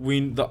 so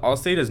the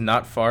Allstate is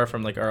not far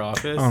from like our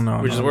office,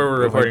 which is where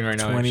we're recording right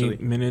now.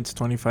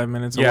 25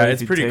 minutes. Yeah,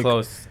 it's pretty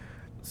close.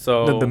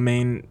 So the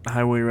main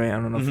highway, right? I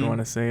don't know if you want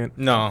to say it.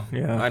 No,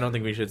 yeah, I don't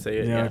think we should say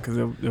it. Yeah, because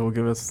it will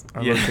give us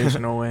our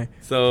location away.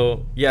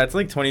 So yeah, it's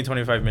like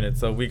 25 minutes.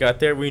 So we got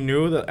there. We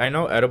knew that I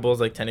know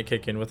edibles like tend to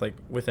kick in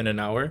within an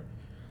hour.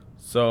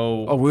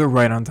 So we were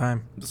right on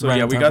time. So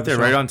right we got there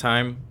right on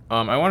time.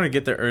 I wanted to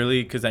get there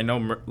early because I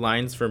know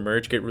lines for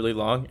merch get really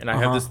long, and I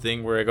have this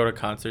thing where I go to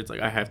concerts, like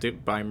I have to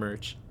buy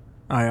merch.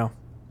 Oh yeah.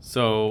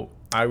 So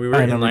we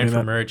were in line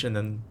for merch, and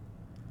then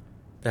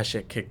that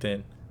shit kicked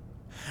in.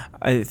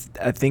 I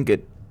think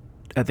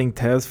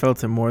Tazz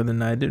felt it more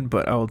than I did,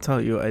 but I will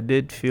tell you, I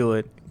did feel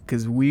it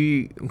because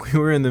we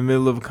were in the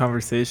middle of a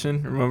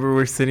conversation. Remember,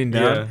 we're sitting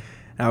down. Yeah.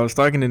 And I was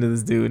talking to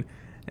this dude.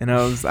 And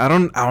I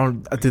don't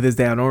to this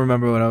day I don't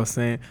remember what I was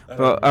saying,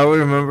 but I would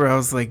remember I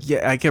was like,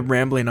 I kept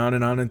rambling on,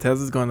 and Tazz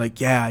was going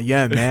like,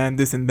 yeah man,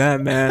 this and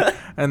that, man.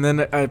 And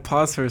then I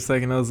paused for a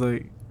second. I was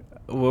like,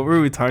 what were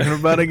we talking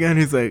about again?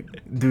 He's like,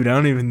 dude, I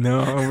don't even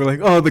know. And we're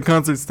like, oh, the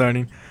concert's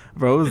starting,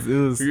 bro. It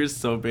was You're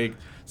so big.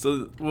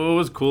 So what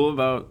was cool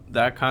about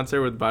that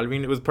concert with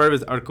Balvin? It was part of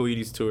his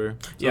Arcoiris tour.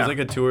 So it was like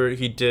a tour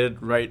he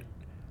did right,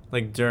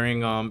 like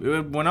during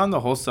it went on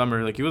the whole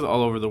summer. Like he was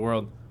all over the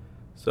world.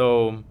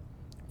 So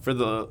for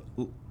the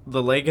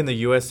leg in the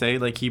USA,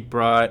 like he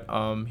brought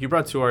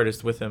two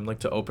artists with him, like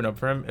to open up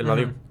for him.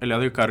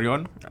 Eladio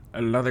Carrion.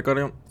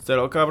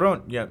 Cero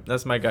Cabron. Yeah,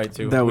 that's my guy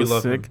too. That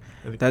was sick.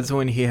 That's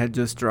when he had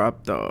just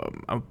dropped.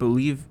 I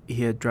believe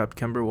he had dropped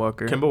Kemba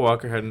Walker. Kemba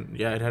Walker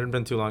it hadn't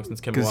been too long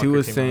since Kemba Walker. Because he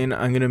was saying,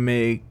 I'm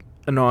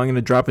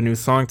gonna drop a new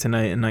song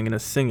tonight and I'm gonna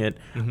sing it.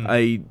 Mm-hmm.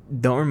 I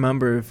don't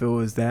remember if it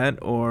was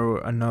that or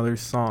another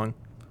song.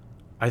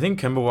 I think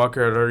Kemba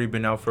Walker had already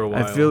been out for a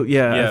while. I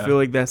feel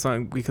like that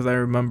song, because I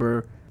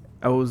remember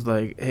I was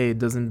like, hey,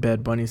 doesn't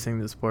Bad Bunny sing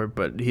this part?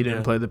 But he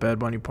didn't play the Bad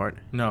Bunny part.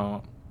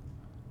 No.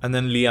 And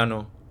then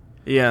Liano.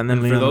 Yeah, and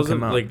then Liano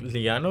came out. Like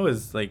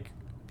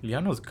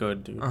Liano's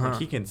good, dude. Like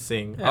he can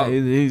sing. Yeah,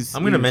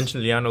 I'm gonna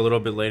mention Liano a little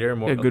bit later.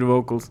 More good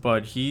vocals.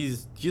 But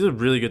he's a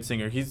really good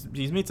singer. He's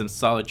made some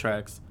solid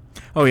tracks.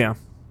 Oh yeah,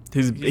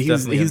 he's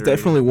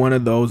definitely one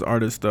of those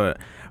artists that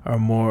are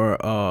more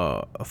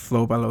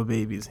flow by los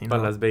babies. By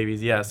las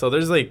babies, yeah. So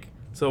there's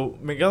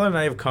Miguel and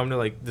I have come to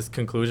like this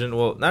conclusion.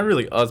 Well, not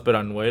really us, but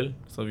Anuel.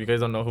 So if you guys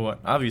don't know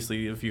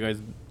obviously if you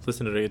guys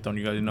listen to reggaeton,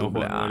 you guys know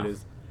who Anuel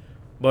is.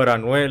 But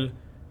Anuel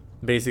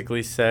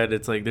basically said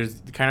it's like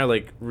there's kind of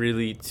like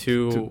really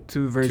two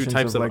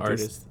types of like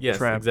artists. Yes,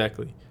 trap.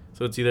 Exactly.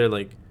 So it's either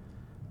like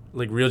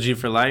real G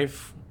for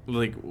life,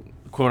 like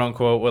quote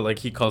unquote what like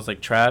he calls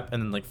like trap,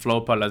 and then like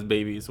flow pa las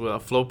babies. Well,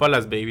 flow pa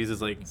las babies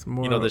is like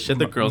the shit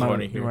that girls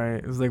want to hear.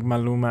 Right. It's like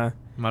Maluma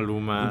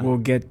will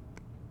get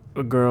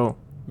a girl.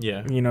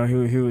 Yeah.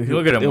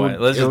 He'll get him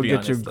wet. Let's just be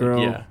honest. He'll get your girl.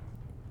 Like,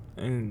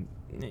 yeah. And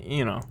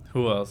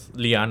who else?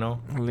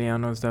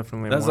 Liano is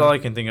definitely that's all I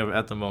can think of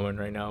at the moment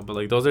right now. But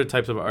like those are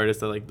types of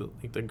artists that like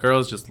the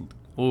girls just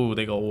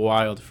they go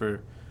wild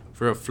for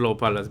a flow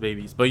pa las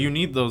babies. But you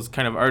need those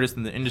kind of artists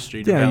in the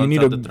industry to balance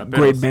out the traperos.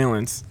 Great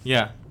balance.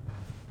 Yeah.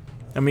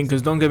 I mean,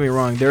 because don't get me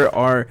wrong, there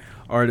are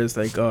artists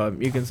like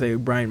you can say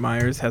Brian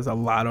Myers has a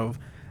lot of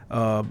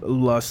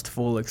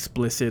lustful,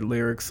 explicit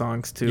lyric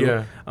songs too.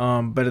 Yeah.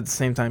 But at the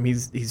same time,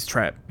 he's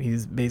trap.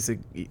 He's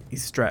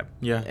trap.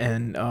 Yeah.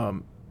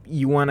 And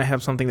you want to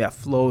have something that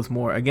flows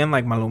more. Again,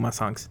 like Maluma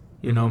songs.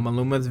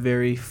 Maluma's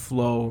very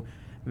flow,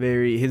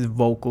 his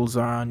vocals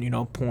are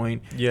on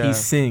point. Yeah. He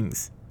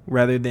sings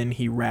rather than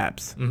he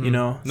raps. Mm-hmm.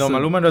 No,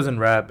 Maluma doesn't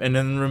rap. And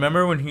then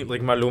remember when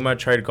Maluma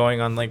tried going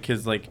on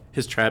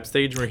his trap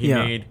stage where he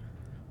made,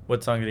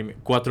 what song did he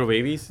make? Cuatro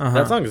Babies.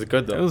 That song is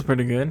good though. It was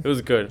pretty good. It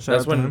was good.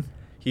 That's when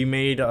he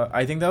made.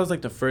 I think that was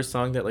like the first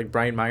song that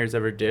Brian Myers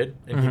ever did,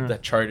 and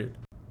that charted.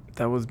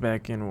 That was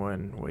back in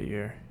what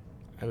year?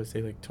 I would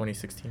say like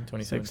 2016,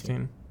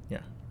 2017. Yeah,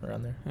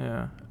 around there.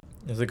 Yeah.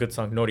 It's a good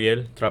song.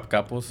 Noriel, Trap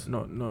Capos.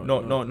 No,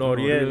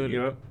 Noriel.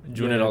 Yep.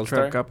 Junior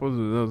All-Star. Trap Capos,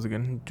 that was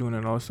again.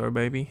 Junior All-Star,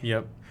 baby.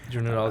 Yep.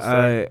 Junior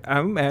All-Star. I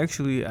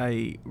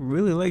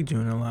really like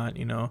Junior a lot,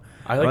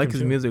 I like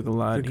his music a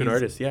lot. He's a good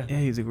artist, yeah. Yeah,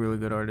 he's a really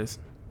good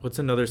artist. What's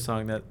another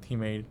song that he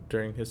made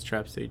during his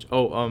trap stage?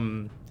 Oh,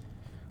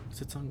 what's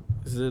that song?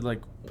 Is it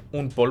like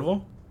Un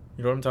Polvo?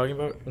 You know what I'm talking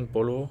about? Un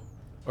Polvo?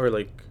 Or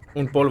like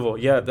Un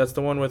Polvo. Yeah, that's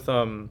the one with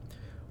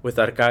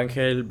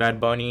Arcángel,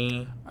 Bad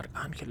Bunny.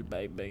 Arcángel,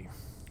 baby.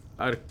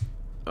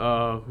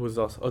 Who's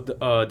else?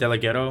 De La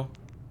Ghetto.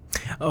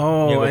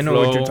 Oh, Diego I know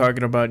Flo. What you're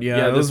talking about.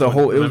 Yeah, it was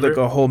like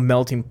a whole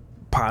melting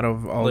pot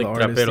of all the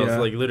artists. Traperos,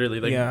 like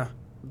literally, like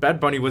Bad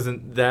Bunny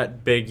wasn't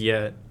that big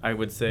yet, I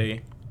would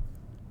say.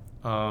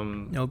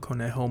 El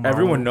Conejo Malo.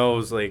 Everyone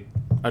knows, like,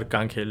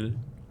 Arcángel.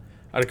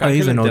 He's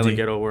Arcángel an and OG. De La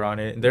Ghetto were on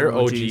it. They're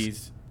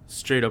OGs.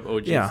 Straight up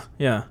OGs. Yeah.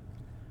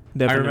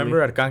 Definitely. I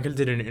remember Arcángel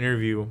did an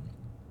interview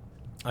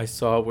I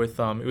saw with,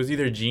 it was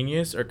either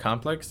Genius or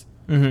Complex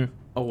a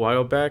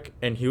while back,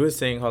 and he was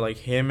saying how, like,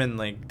 him and,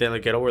 like, De La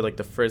Ghetto were, like,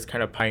 the first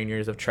kind of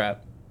pioneers of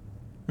trap.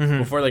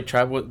 Before, like,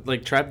 trap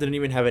didn't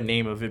even have a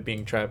name of it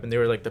being trap, and they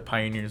were, like, the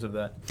pioneers of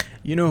that.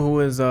 You know who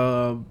is,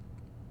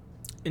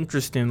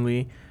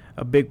 interestingly,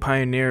 a big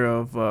pioneer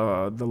of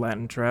the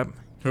Latin trap?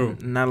 Who?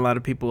 Not a lot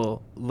of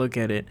people look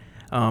at it.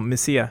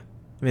 Messia.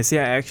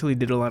 Messia actually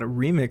did a lot of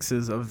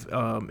remixes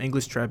of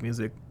English trap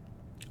music.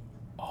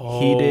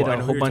 He did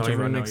a whole bunch of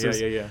remixes.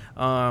 Yeah.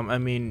 I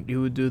mean, he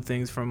would do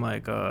things from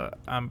like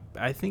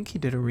I think he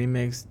did a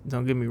remix.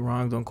 Don't get me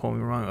wrong. Don't quote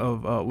me wrong.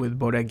 Of with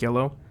Bodak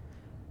Yellow,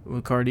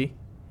 with Cardi.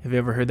 Have you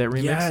ever heard that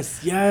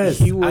remix?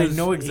 Yes. I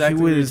know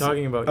exactly what you're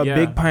talking about. A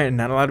big pioneer.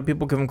 Not a lot of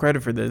people give him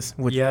credit for this.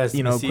 Which,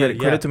 Messia,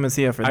 credit to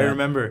Messia for that. I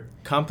remember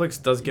Complex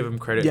does give him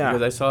credit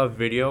because I saw a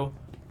video.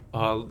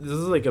 This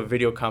is like a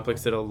video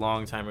Complex did a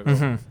long time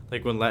ago.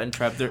 Like when Latin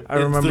Trap, I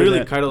remember it's literally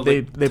that. titled,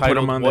 they put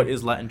him on What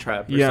is Latin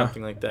Trap or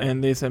something like that.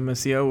 And they said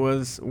Messia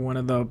was one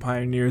of the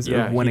pioneers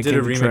of when it came to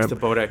trap. He did a remix to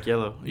Bodak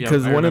Yellow.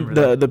 Because one of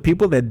the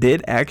people that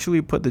did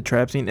actually put the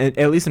trap scene,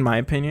 at least in my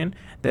opinion,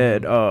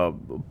 that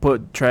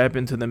put trap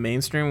into the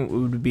mainstream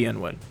would be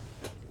Anuel.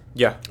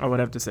 Yeah, I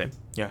would have to say.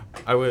 Yeah,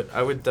 I would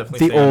definitely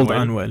say the old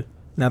Anuel,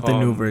 not the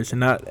new version,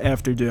 not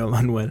after jail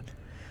Anuel.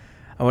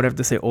 I would have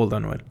to say old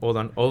Anuel.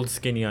 Old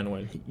skinny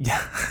Anuel.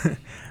 Yeah,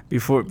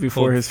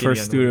 before his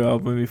first studio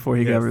album, before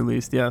he got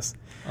released. Yes,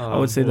 I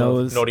would say that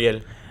was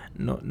Noriel.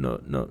 No,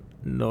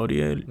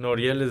 Noriel.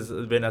 Noriel has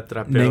been a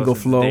trapero Nego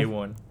since Flow. day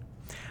one.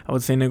 I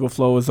would say Nego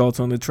Flow was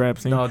also in the trap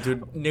scene. No,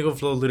 dude, Nego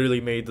Flow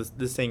literally made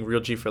this thing Real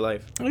G for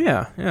life. Oh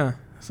yeah.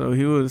 So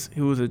he was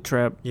a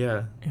trap.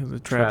 Yeah, he was a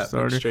trap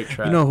starter. Like straight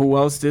trap. You know who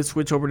else did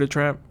switch over to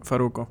trap?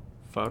 Faruco.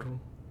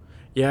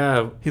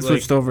 Yeah, he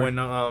switched over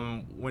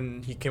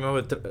when he came out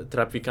with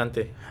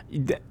Traficante.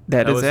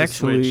 That is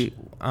actually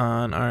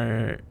on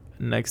our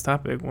next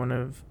topic. One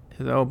of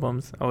his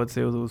albums, I would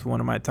say, it was one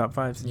of my top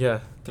 5s.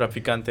 Yeah,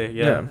 Traficante.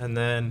 Yeah, and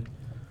then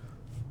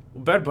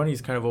Bad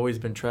Bunny's kind of always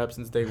been trap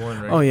since day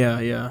one, right? Oh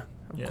yeah.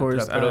 Of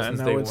course,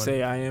 and I would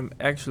say I am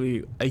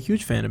actually a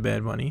huge fan of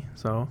Bad Bunny.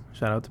 So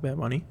shout out to Bad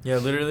Bunny. Yeah,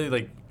 literally,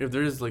 like if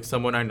there's like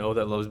someone I know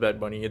that loves Bad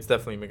Bunny, it's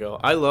definitely Miguel.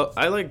 I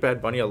like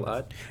Bad Bunny a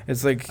lot.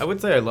 It's like I would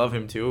say I love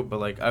him too, but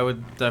like I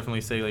would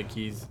definitely say like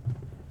he's.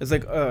 It's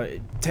like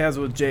Tazz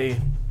with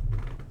Jay.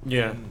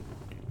 Yeah.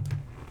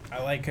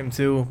 I like him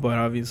too, but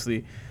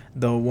obviously,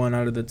 the one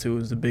out of the two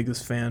is the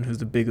biggest fan, who's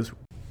the biggest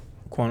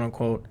quote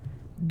unquote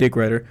dick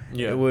rider.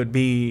 Yeah. It would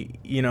be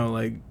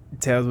like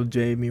Tazz with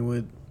Jay, me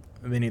with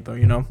Benito,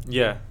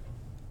 Yeah.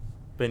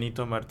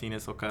 Benito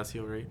Martinez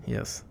Ocasio, right?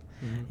 Yes.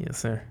 Mm-hmm. Yes,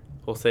 sir.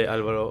 Jose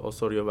Alvaro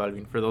Osorio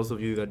Balvin. For those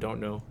of you that don't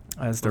know,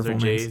 those are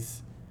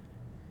Jay's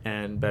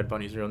and Bad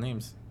Bunny's real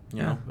names.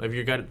 You know, if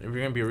you're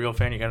gonna be a real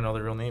fan, you gotta know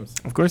their real names.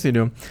 Of course you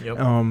do.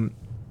 Yep.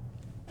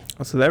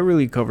 So that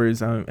really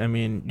covers. I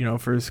mean,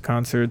 first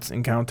concerts,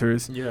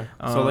 encounters. Yeah.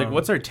 So like,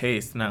 what's our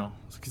taste now?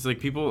 Because like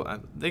people,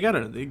 they kind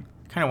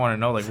of want to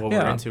know like what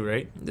we're into,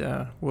 right?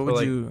 Yeah. What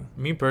would you?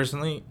 Me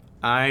personally,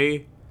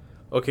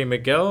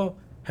 Miguel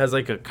has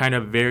like a kind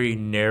of very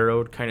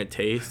narrowed kind of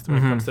taste when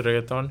it comes to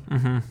reggaeton.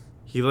 Mm-hmm.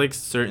 He likes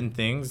certain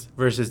things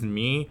versus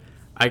me.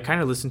 I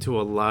kind of listen to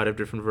a lot of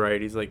different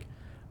varieties. Like,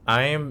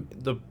 I am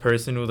the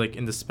person who like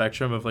in the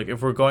spectrum of like,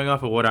 if we're going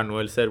off of what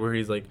Anuel said, where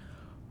he's like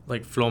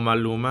Flow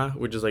Maluma,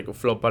 which is like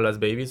Flow Pa Las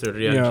Babies or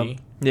Real G.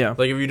 Yeah.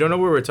 Like if you don't know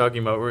what we're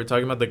talking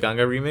about the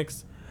Ganga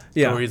remix.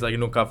 Yeah. Where he's like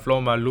Nunca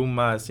Flow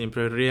Maluma,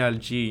 Siempre Real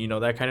G,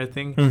 that kind of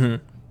thing.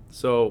 Mm-hmm.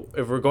 So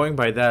if we're going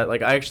by that,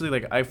 like I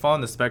actually I fall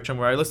in the spectrum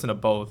where I listen to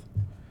both.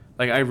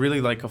 Like I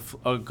really like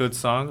a good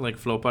song like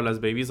Flow Pa Las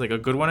Babies. Like a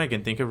good one I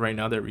can think of right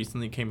now that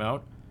recently came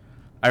out,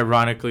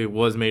 ironically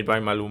was made by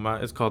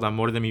Maluma. It's called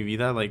Amor de mi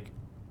vida. Like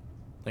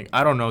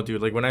I don't know,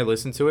 dude. Like when I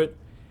listen to it,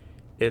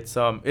 it's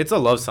a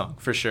love song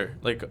for sure.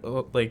 Like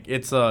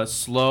it's a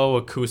slow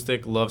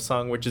acoustic love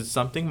song, which is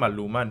something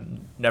Maluma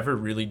never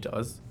really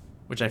does,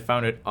 which I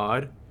found it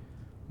odd.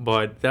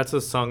 But that's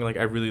a song like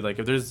I really like.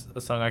 If there's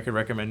a song I could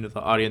recommend to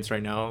the audience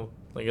right now,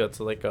 like that's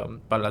like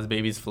Pa Las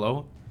Babies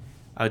Flow,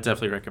 I would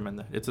definitely recommend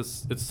that.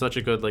 It's such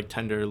a good like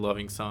tender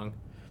loving song.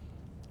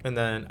 And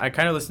then I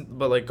kind of listen,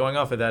 but like going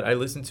off of that, I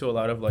listen to a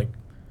lot of like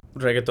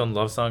reggaeton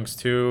love songs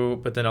too.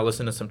 But then I'll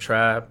listen to some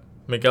trap.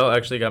 Miguel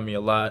actually got me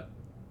a lot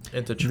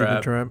into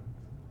trap.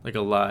 Like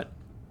a lot.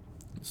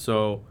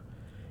 So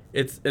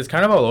it's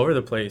kind of all over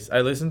the place.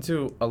 I listen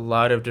to a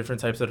lot of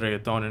different types of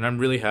reggaeton, and I'm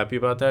really happy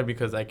about that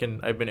because I've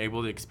been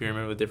able to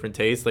experiment with different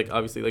tastes. Like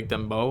obviously like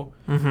dembow.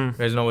 Mm-hmm. You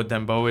guys know what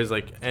dembow is,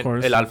 like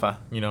El Alfa.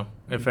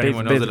 If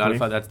anyone knows El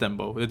Alfa, that's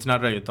dembow. It's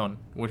not reggaeton.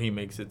 What he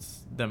makes,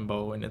 it's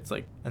dembow, and it's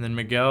like. And then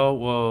Miguel,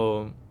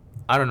 well,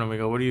 I don't know,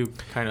 Miguel. What do you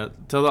kind of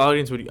tell the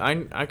audience?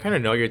 I kind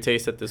of know your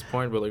taste at this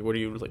point, but like, what do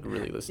you like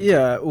really listen to?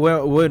 Yeah,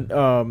 well, what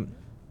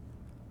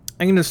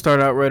I'm gonna start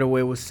out right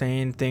away with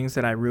saying things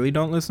that I really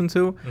don't listen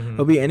to. Mm-hmm.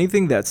 It'll be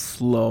anything that's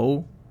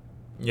slow,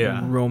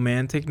 Yeah,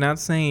 romantic. Not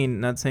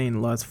saying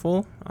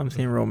lustful. I'm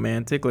saying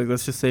romantic. Like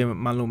let's just say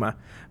Maluma,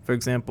 for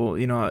example.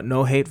 You know,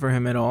 no hate for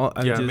him at all.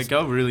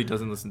 Miguel really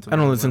doesn't listen to. I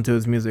don't listen to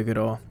his music at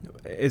all.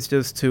 It's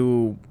just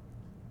too.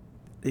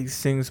 He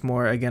sings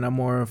more. Again, I'm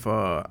more of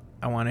a.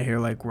 I want to hear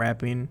like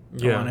rapping.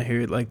 Yeah. I want to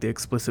hear like the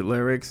explicit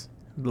lyrics,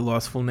 the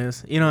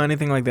lustfulness. You know,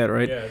 anything like that,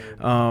 right?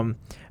 Yeah.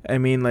 I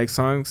mean, like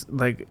songs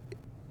like.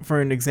 For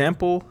an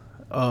example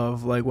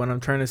of like what I'm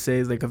trying to say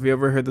is like, have you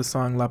ever heard the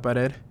song La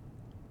Pared?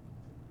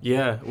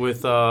 Yeah,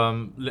 with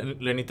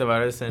Lenny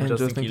Tavares and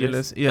Justin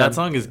Quiles. Yeah, that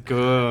song is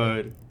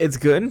good. It's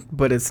good,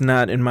 but it's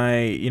not in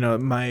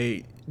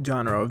my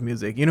genre of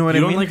music. You know what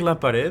I mean? You don't like La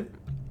Pared?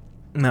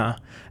 Nah,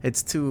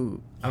 it's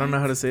too. I don't know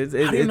how to say it.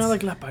 How do you not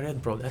like La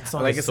Pared, bro? That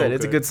song. Like is I said, so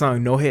it's a good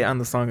song. No hate on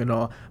the song at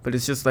all, but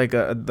it's just like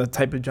the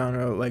type of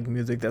genre like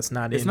music that's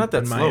not. It's in, not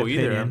that in slow my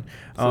opinion. either.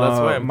 So that's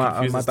why I'm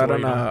confused as to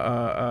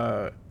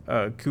why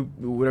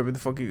whatever the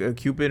fuck,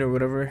 Cupid or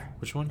whatever.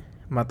 Which one?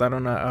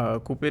 Mataron a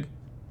Cupid.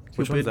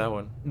 Which one's that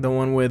one? The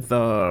one with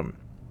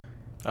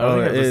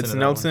it's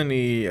Nelson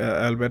y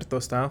Alberto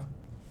Style.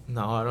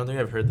 No, I don't think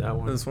I've heard that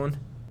one. This one?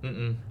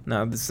 Mm-mm.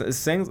 No, this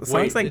songs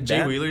Wait, like Jay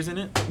that. Wheeler's in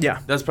it? Yeah.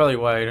 That's probably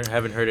why I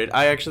haven't heard it.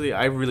 I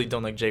really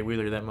don't like Jay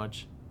Wheeler that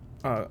much.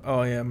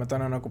 Oh yeah,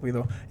 Mataron a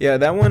Cupido. Yeah,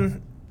 that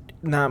one.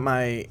 Not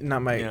my.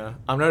 Yeah,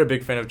 I'm not a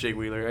big fan of Jay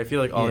Wheeler. I feel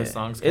like all his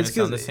songs kind of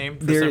sound the same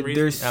for some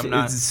reason.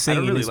 It's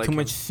singing. Really It's like too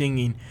much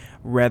singing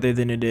rather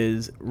than it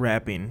is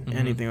rapping,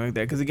 anything like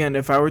that. Because again,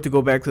 if I were to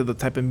go back to the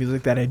type of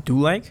music that I do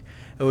like,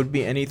 it would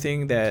be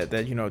anything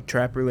that you know,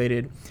 trap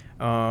related.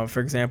 For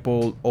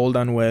example, Old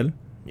Anuel.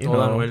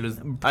 Anuel is.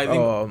 I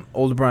think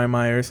Old Brian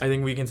Myers. I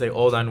think we can say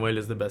Old Anuel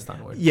is the best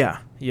Anuel.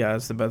 Yeah,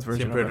 it's the best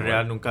version. Siempre of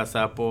real, nunca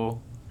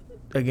sapo.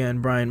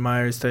 Again, Brian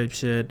Myers type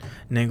shit,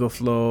 Nego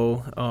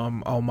Flow,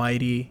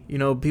 Almighty, you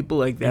know, people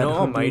like that. You know,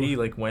 Almighty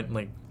like went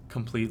like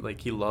complete, like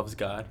he loves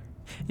God.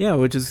 Yeah,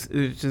 which is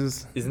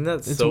isn't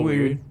that so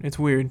weird? It's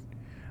weird.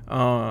 But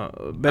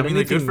I mean,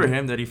 like, good for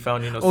him that he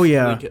found, you know,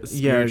 like,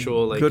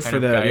 spiritual, like, good kind for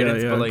of that.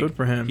 guidance. Yeah, but like, good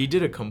for him. He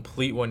did a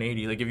complete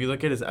 180. Like, if you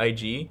look at his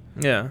IG,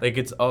 like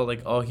it's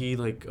all he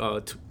like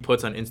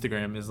puts on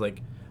Instagram is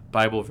like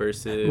Bible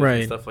verses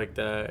and stuff like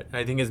that. And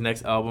I think his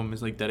next album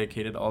is like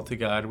dedicated all to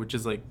God, which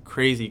is like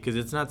crazy because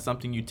it's not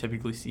something you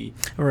typically see.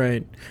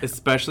 Right.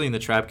 Especially in the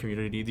trap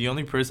community. The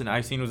only person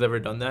I've seen who's ever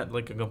done that,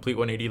 like a complete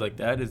 180 like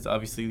that, is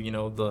obviously, you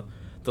know, the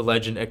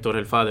legend Hector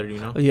el Father, you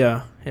know?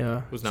 Yeah.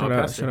 Who's now a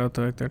pastor. Shout out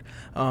to Hector.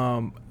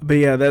 But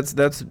yeah, that's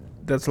a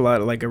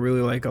lot. Like I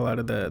really like a lot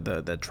of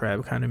the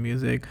trap kind of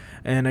music,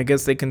 and I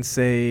guess they can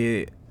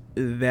say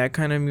that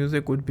kind of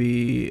music would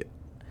be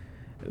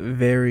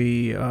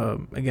very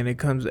again, it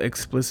comes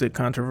explicit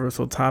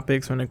controversial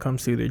topics when it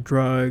comes to either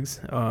drugs,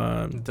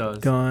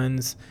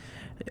 guns,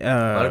 a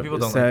lot of people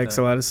don't sex,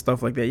 like a lot of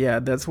stuff like that. Yeah,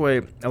 that's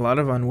why a lot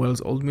of Anuel's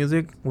old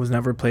music was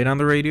never played on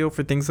the radio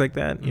for things like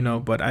that, you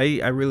know. But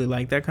I really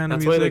like that kind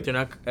of music. That's why like they're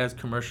not as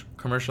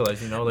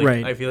commercialized, you know.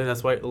 Like I feel like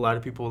that's why a lot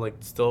of people like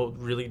still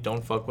really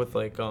don't fuck with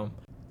like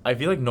I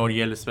feel like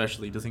Noriel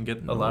especially doesn't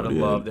get a lot of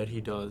love that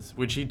he does,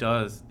 which he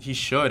does. He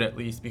should at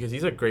least, because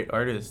he's a great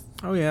artist.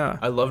 Oh yeah,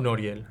 I love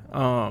Noriel.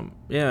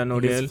 Yeah,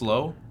 Noriel. His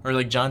flow, or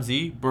like John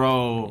Z,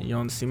 bro.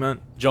 John Z, man.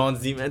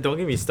 Don't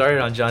get me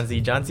started on John Z.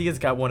 John Z has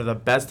got one of the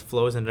best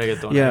flows in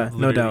reggaeton I've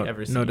literally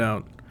ever seen. No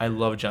doubt. I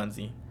love John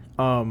Z.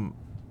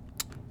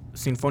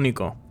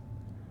 Sinfónico.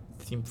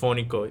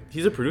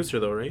 He's a producer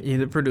though, right? He's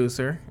a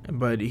producer,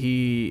 but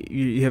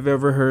you have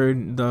ever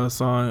heard the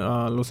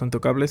song Los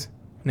Intocables?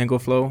 Nego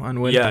Flow,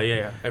 Anuel.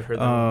 Yeah. I've heard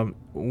that.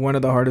 One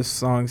of the hardest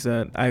songs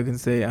that I can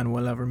say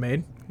Anuel ever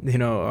made. You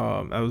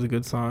know, that was a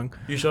good song.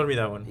 You showed me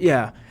that one.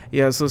 Yeah.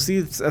 So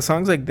see,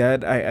 songs like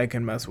that I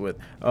can mess with.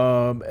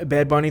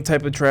 Bad Bunny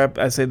type of trap,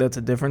 I say that's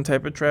a different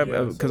type of trap,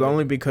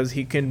 because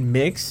he can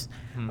mix.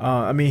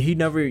 I mean, you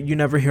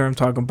never hear him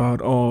talk about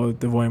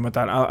te voy a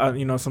matar,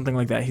 you know, something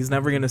like that. He's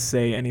never gonna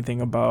say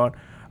anything about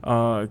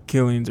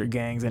killings or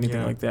gangs,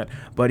 anything like that.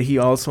 But he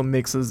also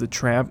mixes the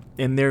trap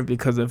in there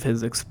because of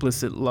his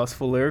explicit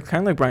lustful lyrics,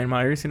 kind of like Brian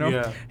Myers, you know.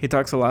 Yeah. He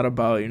talks a lot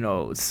about, you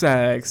know,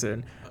 sex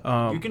and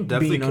you can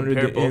definitely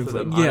compare both of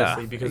them,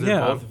 honestly, because they're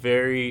both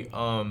very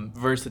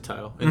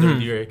versatile in their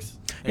lyrics.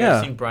 And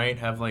I've seen Brian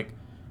have like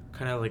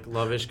kind of like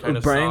lovish kind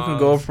of Brian songs. Can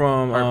go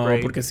from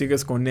Porque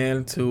sigues con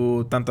él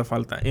to Tanta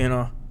falta, you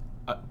know.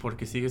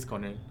 Porque sigues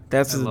con él.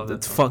 That's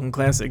fucking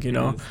classic, you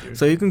know.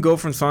 So you can go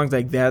from songs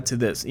like that to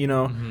this, you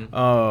know.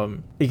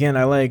 Again,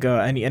 I like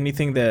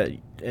anything that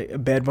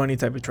Bad Bunny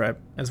type of trap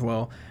as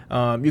well.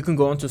 You can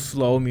go into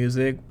slow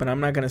music, but I'm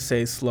not gonna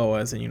say slow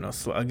as in, you know,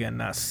 again,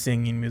 not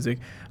singing music.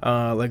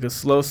 Like a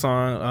slow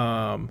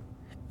song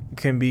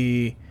can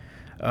be,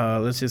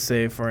 let's just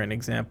say for an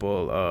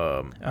example,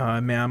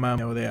 Me Ama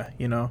over there,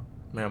 you know.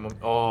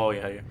 Oh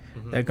yeah.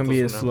 That can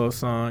be a slow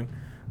song.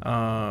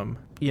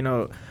 You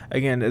know,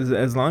 again,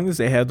 as long as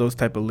they have those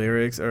type of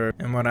lyrics, or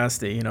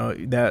Moraste, you know,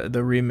 that the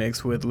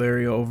remix with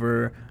Larry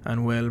over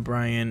Anuel,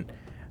 Brian,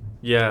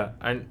 Yeah,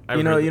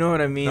 you know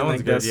what I mean,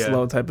 like that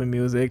slow type of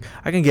music.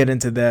 I can get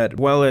into that,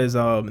 well as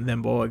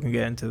dembow. I can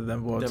get into the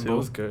dembow too.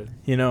 Dembow's good.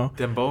 You know,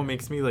 dembow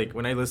makes me like,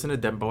 when I listen to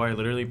dembow, I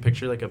literally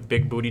picture like a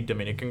big booty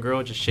Dominican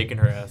girl just shaking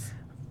her ass.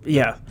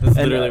 Yeah, that's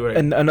literally what.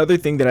 And another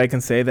thing that I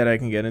can say that I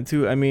can get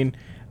into. I mean,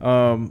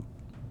 what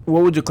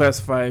would you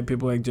classify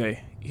people like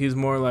Jay? He's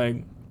more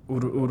like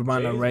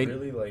urbana, right?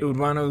 Really like,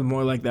 urbana is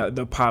more like that,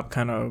 the pop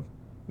kind of,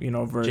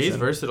 version. Jay's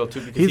versatile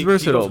too, because he's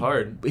versatile. He goes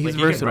hard. He's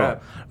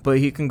versatile, but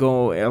he can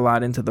go a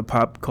lot into the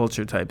pop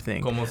culture type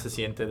thing. Como se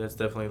siente? That's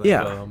definitely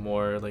like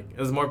more like, it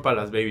was more para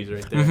las babies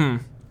right there.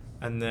 Mm-hmm.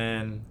 And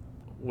then,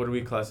 what do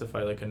we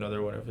classify like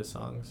another one of his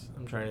songs?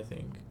 I'm trying to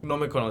think. No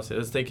Me Conoce.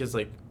 Let's take his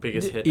like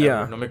biggest hit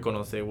ever. No Me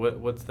Conoce.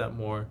 What's that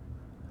more?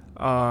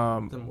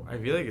 I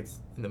feel like it's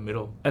in the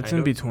middle. It's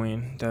in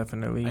between,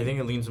 definitely. I think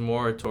it leans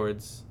more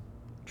towards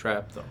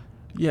trap though.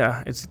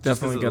 Yeah, it's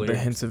definitely got the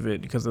hints of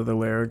it because of the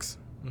lyrics.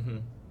 Mm-hmm.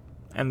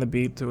 And the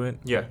beat to it.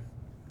 Yeah.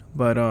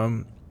 But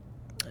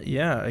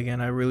yeah,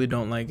 again, I really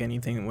don't like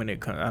anything when it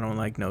comes. I don't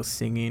like no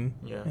singing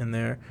in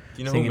there.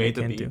 Do you know who made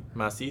the beat?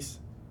 Masis?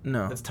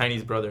 No. That's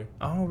Tiny's brother.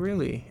 Oh,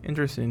 really?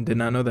 Interesting. Did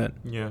not know that.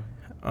 Yeah.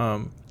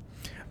 But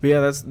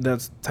yeah,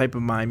 that's type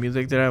of my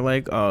music that I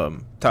like.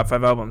 Top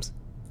 5 albums.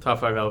 Top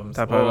 5 albums.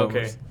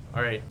 Okay.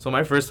 All right. So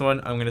my first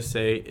one I'm gonna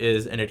say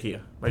is Energía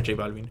by J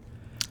Balvin.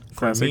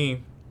 Classic. For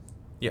me,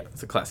 yeah,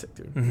 it's a classic,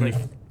 dude. Mm-hmm. Like,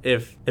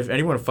 if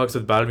anyone fucks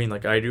with Balvin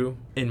like I do,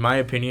 in my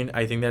opinion,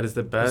 I think that is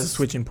the best. It's a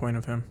switching point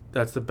of him.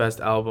 That's the best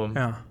album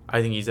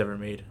I think he's ever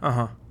made.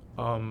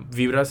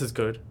 Vibras is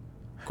good.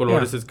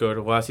 Colores is good.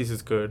 Oasis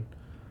is good.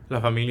 La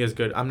Familia is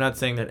good. I'm not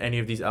saying that any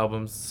of these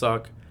albums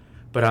suck,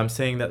 but I'm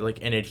saying that like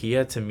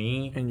Energía to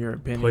me, in your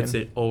opinion, puts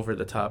it over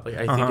the top. Like,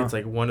 I think it's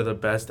like one of the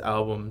best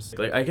albums.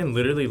 Like, I can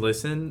literally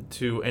listen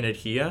to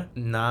Energía,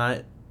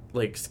 not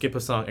like skip a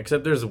song,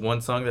 except there's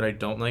one song that I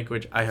don't like,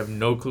 which I have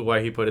no clue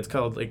why he put. It's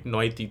called like No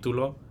Hay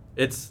Título.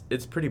 It's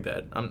pretty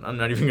bad. I'm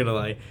not even gonna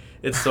lie.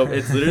 It's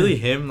literally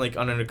him like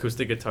on an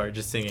acoustic guitar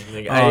just singing.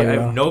 Like, I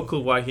have no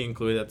clue why he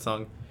included that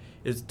song.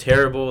 It's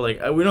terrible. Like,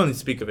 we don't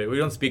speak of it. We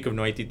don't speak of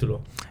No Hay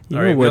Título. You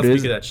know what is,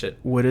 speak of that shit.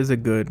 What is a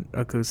good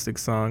acoustic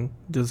song?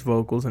 Just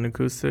vocals and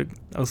acoustic.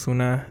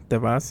 Ozuna, Te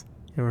Vas.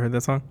 You ever heard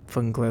that song?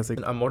 Fucking classic.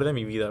 Amor de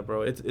mi vida,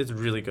 bro. It's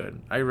really good.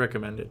 I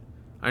recommend it.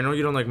 I know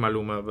you don't like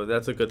Maluma, but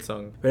that's a good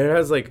song. But it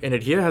has like, and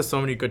it has so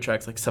many good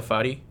tracks, like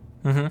Safari.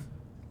 Mm-hmm.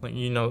 Like,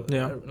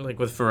 like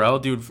with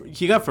Pharrell, dude.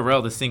 He got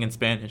Pharrell to sing in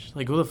Spanish.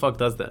 Like, who the fuck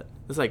does that?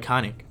 That's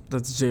iconic.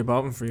 That's J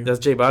Balvin for you. That's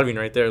J Balvin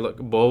right there. Look,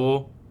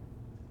 Bobo.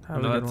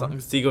 That song,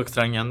 Sigo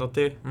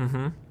Extrañándote.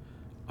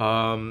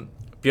 Mm-hmm.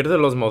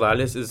 Pierde los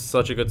Modales is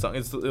such a good song.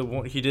 It's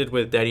he did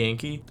with Daddy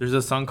Yankee. There's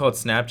a song called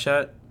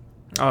Snapchat.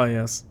 Oh,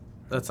 yes.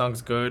 That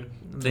song's good.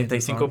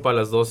 35 para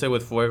las 12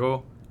 with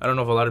Fuego. I don't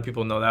know if a lot of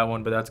people know that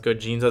one, but that's good.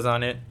 Jeans is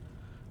on it.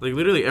 Like,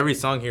 literally every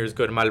song here is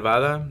good.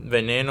 Malvada,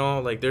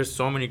 Veneno. Like, there's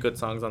so many good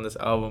songs on this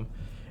album.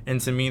 And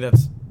to me,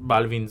 that's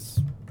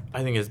Balvin's,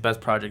 I think, his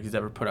best project he's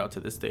ever put out to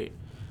this date.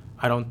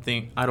 I don't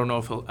know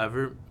if he'll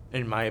ever,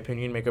 in my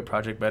opinion, make a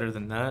project better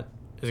than that.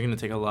 It's going to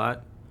take a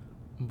lot.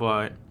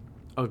 But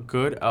a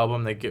good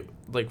album that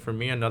like, for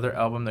me, another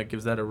album that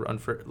gives that a run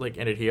for, like,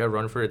 Energía, a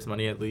run for its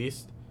money at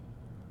least.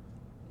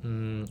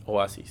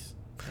 Oasis,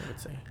 I would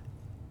say.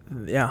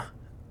 Yeah.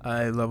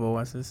 I love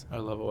Oasis. I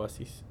love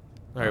Oasis.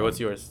 All right,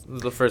 what's yours?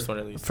 The first one,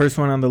 at least. First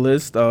one on the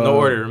list. No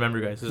order, remember,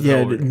 guys.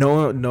 Yeah,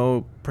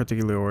 no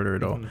particular order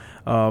at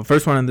all.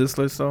 First one on this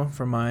list, though,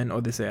 for mine,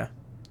 Odisea.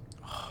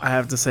 I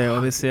have to say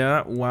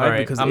Odisea. Why? Right,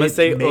 because I'm going to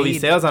say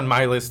Odisea's on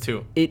my list,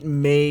 too. It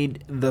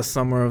made the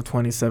summer of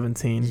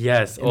 2017.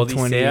 Yes,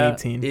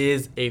 Odisea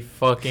is a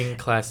fucking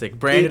classic.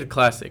 Branded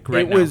classic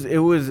right now. It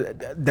was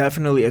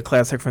definitely a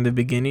classic from the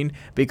beginning,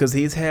 because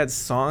he's had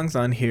songs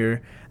on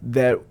here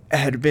that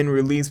had been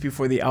released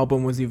before the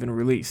album was even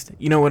released.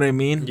 You know what I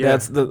mean? Yeah.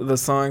 That's the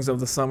songs of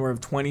the summer of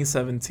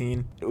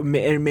 2017.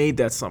 It made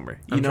that summer.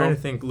 I'm trying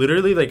to think.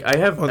 Literally, like, I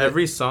have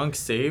every song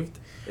saved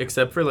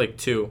except for, like,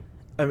 2.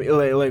 I mean,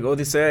 like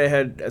Odisea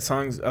had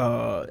songs,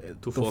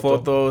 Tu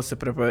Foto, Se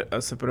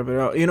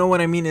Preparó. You know what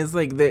I mean? It's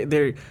like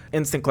they're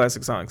instant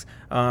classic songs.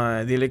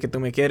 Dile que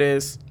tú me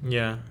quieres.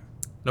 Yeah.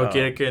 No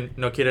quiere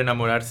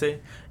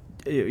enamorarse.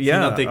 Yeah.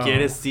 Si no te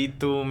quieres, si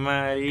tu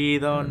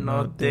marido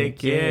no te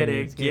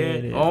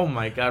quiere. Oh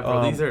my God,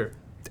 bro. These are.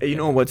 You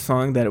know what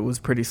song that it was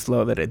pretty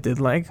slow that I did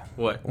like?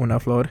 What? Una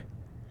Flor.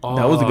 Oh,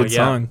 that was a good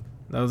song.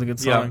 That was a good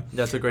song. Yeah,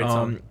 that's a great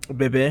song.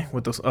 Bebe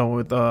with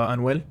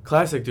Anuel.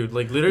 Classic, dude.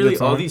 Like, literally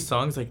all these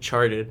songs, like,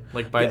 charted,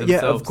 like, by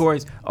themselves. Yeah, of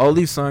course. All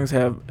these songs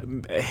have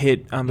a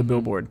hit on the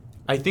Billboard.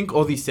 I think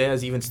Odisea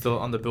is even still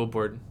on the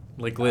Billboard,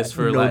 like, list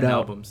for Latin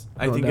albums.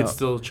 I think it's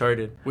still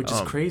charted, which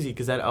is crazy,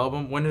 because that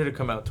album, when did it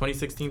come out?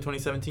 2016,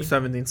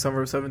 2017?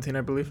 Summer of 17,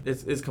 I believe.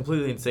 It's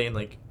completely insane.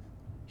 Like,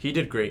 he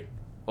did great.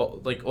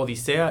 Like,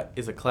 Odisea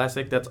is a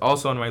classic. That's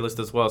also on my list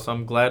as well, so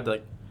I'm glad,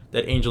 like,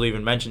 that Angel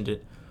even mentioned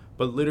it.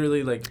 But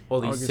literally, like,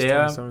 Odisea. August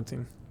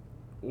 2017.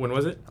 When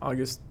was it?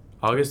 August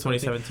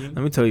 2017?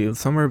 Let me tell you,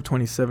 summer of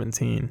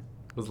 2017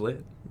 was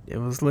lit. It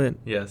was lit.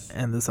 Yes.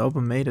 And this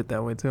album made it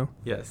that way too.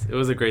 Yes, it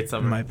was a great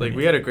summer. Like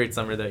we had a great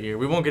summer that year.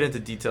 We won't get into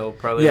detail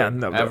probably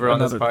ever on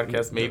this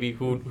podcast. Maybe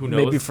who knows?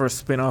 Maybe for a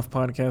spin-off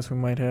podcast we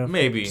might have.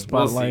 Maybe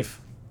Spotlight.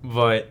 We'll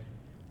but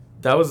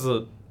that was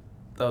a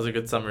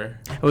good summer.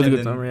 It was a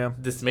good summer, yeah.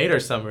 This made our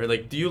summer.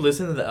 Like, do you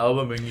listen to the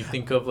album and you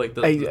think of like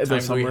the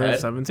times summer we had? Of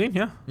 17,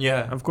 yeah.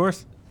 Yeah. Of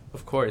course.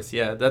 Of course,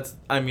 yeah. That's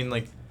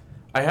like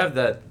I have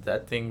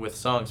that thing with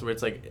songs where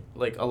it's like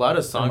a lot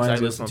of songs I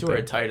listen to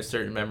are tied to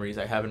certain memories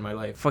I have in my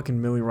life. Fucking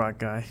Millie Rock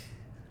guy.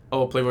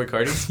 Oh, Playboy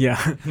Cardi? Yeah.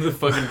 The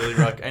fucking Millie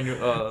Rock. I knew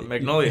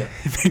Magnolia.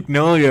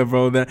 Magnolia,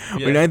 bro.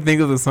 When I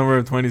think of the summer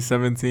of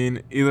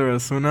 2017, either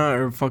Asuna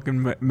or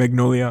fucking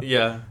Magnolia.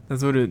 Yeah.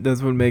 That's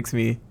what makes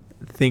me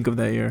think of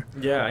that year.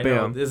 Yeah, I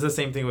know. It's the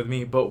same thing with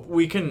me. But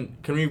can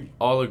we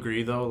all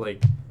agree though,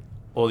 like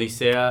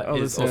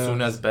Odisea is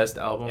Osuna's best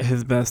album.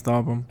 His best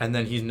album. And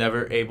then he's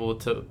never able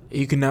to...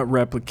 He cannot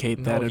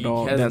replicate that at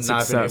all. That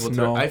success,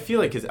 no. I feel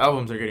like his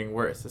albums are getting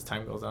worse as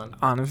time goes on.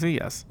 Honestly,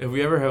 yes. If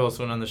we ever have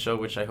Osuna on the show,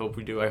 which I hope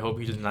we do, I hope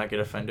he does not get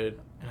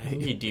offended. I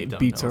think he deep down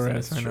beats knows our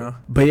ass right now.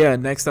 But yeah,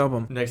 next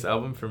album. Next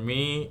album for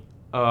me...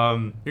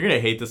 you're gonna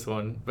hate this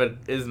one, but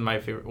it is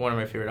one of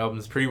my favorite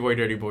albums. Pretty Boy,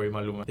 Dirty Boy,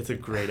 Maluma. It's a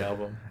great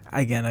album.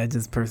 Again, I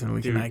just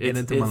personally cannot get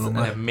into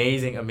Maluma.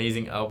 It's an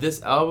amazing album.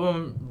 This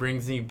album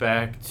brings me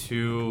back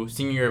to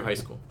senior year of high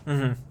school.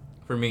 Mm-hmm.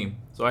 For me,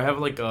 so I have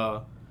like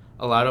a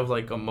lot of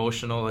like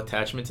emotional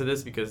attachment to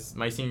this because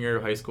my senior year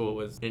of high school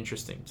was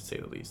interesting to say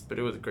the least, but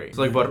it was great.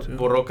 So like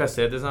Borroca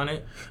Sed is on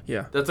it.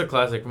 Yeah, that's a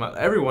classic.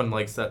 Everyone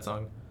likes that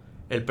song.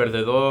 El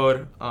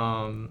Perdedor.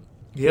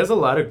 He has a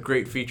lot of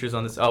great features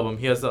on this album.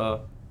 He has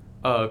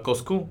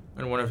Coscu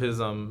in one of his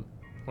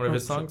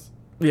songs.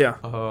 Yeah.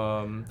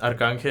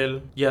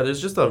 Arcángel. Yeah,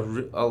 there's just a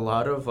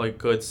lot of like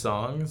good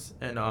songs,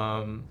 and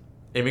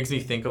it makes me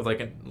think of like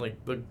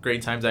the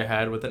great times I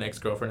had with an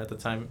ex-girlfriend at the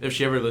time. If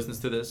she ever listens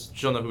to this,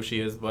 she'll know who she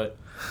is. But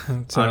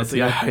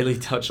honestly, I highly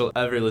doubt she'll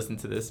ever listen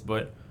to this.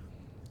 But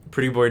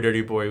Pretty Boy,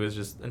 Dirty Boy was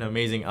just an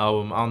amazing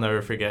album I'll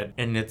never forget.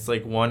 And it's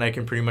like one I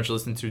can pretty much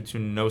listen to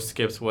no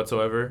skips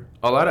whatsoever.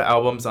 A lot of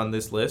albums on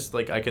this list,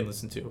 like I can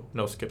listen to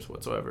no skips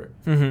whatsoever.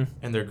 Mm-hmm.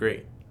 And they're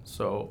great.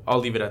 So I'll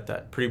leave it at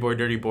that. Pretty Boy,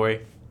 Dirty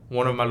Boy,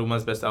 one of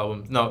Maluma's best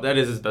albums. No, that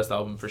is his best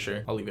album for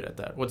sure. I'll leave it at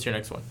that. What's your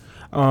next one?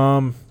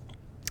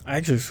 I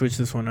actually switched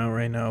this one out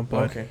right now.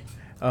 But, okay.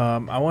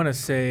 I want to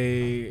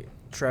say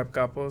Trap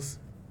Capos.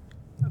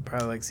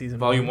 Probably like season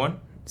Volume 1?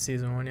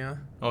 Season 1, yeah.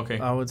 Okay.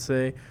 I would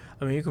say...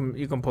 I mean,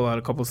 you can pull out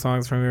a couple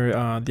songs from here.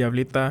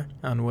 Diablita,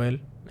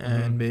 Anuel,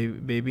 and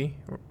Baby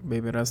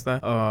Rasta.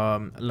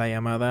 La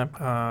Llamada,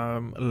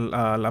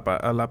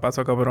 La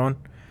Paso Cabrón.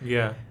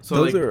 Yeah. So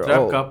those like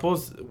Trap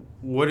Capos,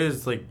 what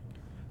is like...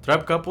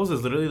 Trap Capos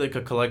is literally like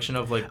a collection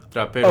of like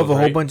traperos, of a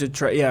whole bunch of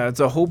trap. Yeah,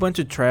 it's a whole bunch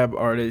of trap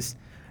artists.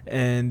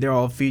 And they're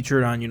all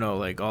featured on,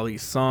 like all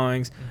these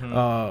songs.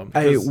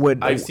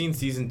 Mm-hmm. I've seen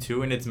season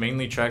 2, and it's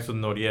mainly tracks with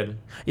Noriel.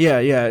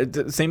 Yeah.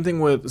 Same thing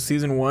with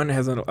season 1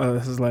 has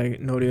like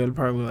Noriel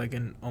probably like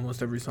in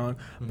almost every song.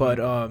 Mm-hmm. But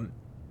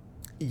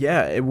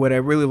what I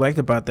really liked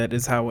about that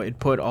is how it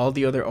put all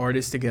the other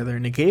artists together,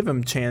 and it gave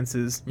them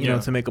chances, you know,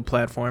 to make a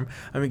platform.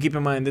 I mean, keep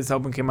in mind this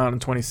album came out in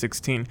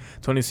 2016.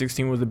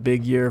 2016 was a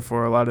big year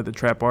for a lot of the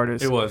trap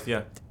artists. It was,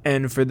 yeah.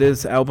 And for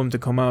this album to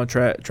come out,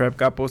 Trap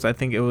Capos, I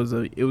think it was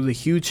a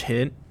huge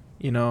hit,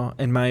 you know,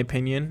 in my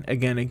opinion.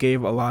 Again, it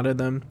gave a lot of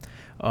them,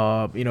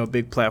 a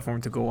big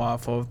platform to go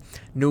off of.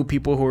 New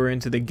people who were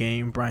into the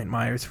game, Bryant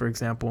Myers, for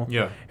example,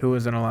 who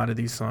was in a lot of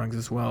these songs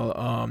as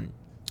well.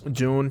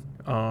 June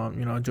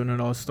and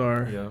All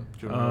Star,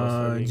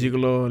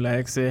 Gigolo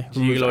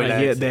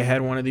Lexe. They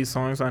had one of these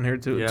songs on here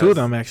too. Yes. 2 of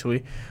them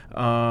actually.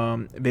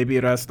 Baby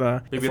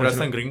Rasta. Baby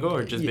Rasta and Gringo,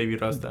 or just Baby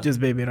Rasta? Just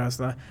Baby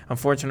Rasta.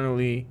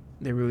 Unfortunately,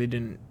 they really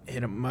didn't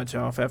hit much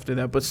off after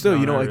that. But still,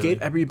 it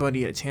gave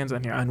everybody a chance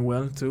on here.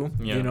 Anuel too.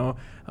 Yeah.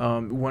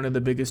 One of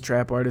the biggest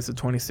trap artists of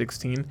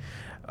 2016.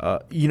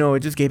 It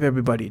just gave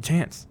everybody a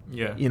chance.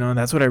 Yeah. And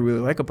that's what I really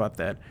like about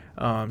that.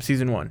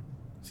 Season 1.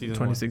 Season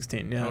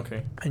 2016. 1. Yeah.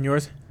 Okay. And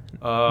yours?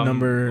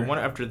 Number the one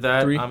after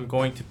that 3? I'm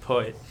going to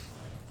put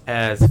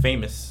as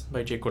Famous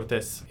by Jay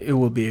Cortez. It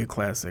will be a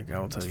classic,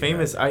 I'll tell you.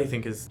 Famous, I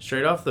think, is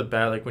straight off the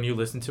bat, like when you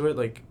listen to it,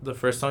 like the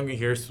first song you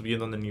hear is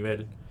Subiendo de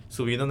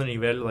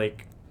Nivel,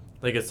 like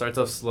it starts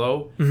off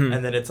slow,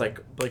 and then it's like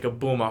a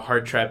boom, a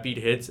hard trap beat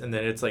hits, and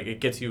then it's like it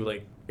gets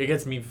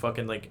me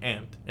fucking like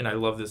amped, and I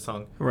love this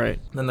song. Right.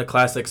 Then the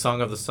classic song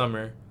of the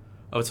summer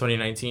of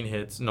 2019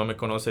 hits, No Me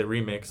Conoce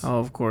remix. Oh,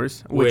 of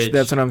course. Which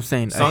that's what I'm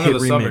saying. Song of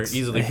the summer,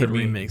 easily for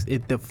me. Remix.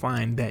 It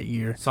defined that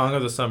year. Song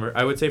of the summer.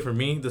 I would say for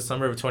me, the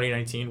summer of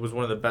 2019 was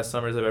one of the best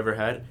summers I've ever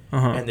had.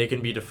 And they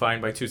can be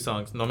defined by 2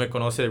 songs, No Me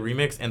Conoce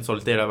remix and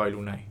Soltera by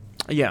Lunay.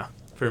 Yeah.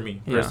 For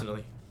me,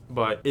 personally.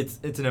 But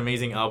it's an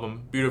amazing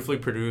album, beautifully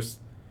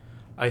produced.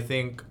 I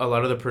think a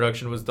lot of the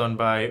production was done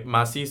by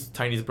Masis,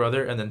 Tiny's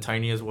brother, and then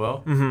Tiny as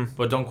well. Mm-hmm.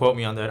 But don't quote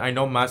me on that. I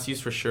know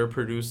Masis for sure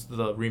produced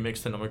the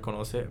remix to No Me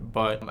Conoce,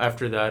 but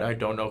after that, I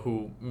don't know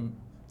who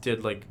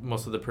did like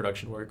most of the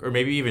production work, or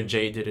maybe even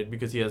Jay did it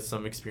because he has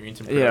some experience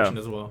in production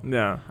as well.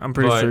 Yeah, I'm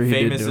pretty sure he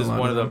Famous did do is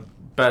one of the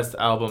best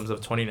albums of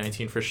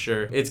 2019 for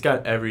sure. It's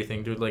got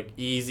everything, dude. Like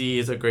Easy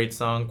is a great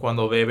song.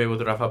 Cuando Bebe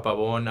with Rafa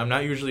Pavon. I'm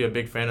not usually a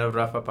big fan of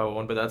Rafa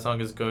Pavon, but that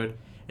song is good.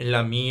 En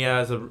La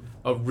Mía is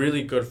a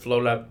really good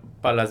flow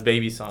pa las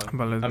baby song.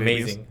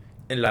 Amazing.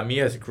 En La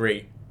Mía is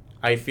great.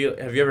 Have you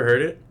ever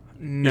heard it?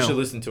 No. You should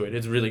listen to it.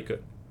 It's really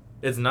good.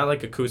 It's not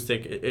like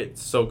acoustic.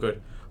 It's so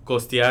good.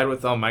 Costear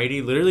with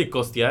Almighty. Literally,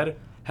 Costear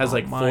has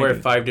like 4 or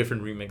 5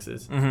 different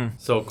remixes. Mm-hmm.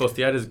 So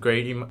Costear is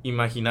great.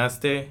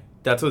 Imaginaste.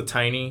 That's with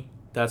Tiny.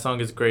 That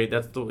song is great.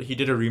 He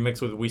did a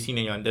remix with Wisin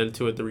and Yandel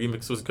to it. The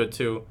remix was good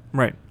too.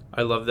 Right.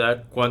 I love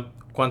that.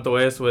 Cuanto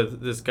Es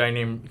with this guy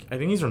named, I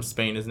think he's from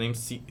Spain. His name's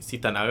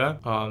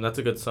Citanaga. That's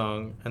a good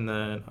song. And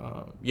then,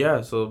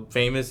 so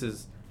Famous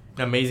is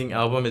an amazing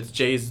album. It's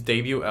Jay's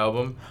debut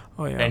album.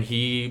 Oh, yeah. And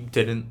he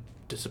didn't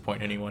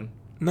disappoint anyone.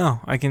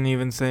 No, I can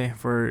even say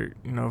for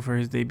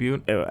his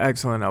debut,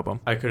 excellent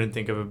album. I couldn't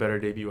think of a better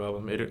debut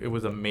album. It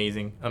was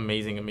amazing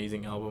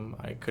album.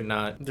 I could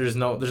not. There's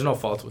no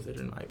faults with it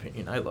in my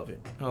opinion. I love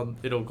it.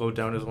 It'll go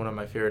down as one of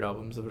my favorite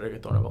albums of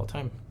reggaeton of all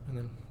time. And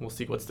then we'll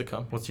see what's to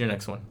come. What's your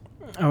next one?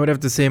 I would have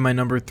to say my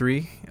number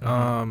 3.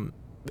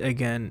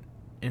 Again,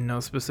 in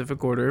no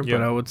specific order,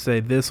 but I would say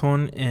this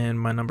one and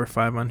my number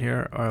 5 on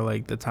here are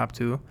like the top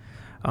 2.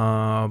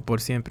 Por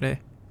Siempre,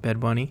 Bad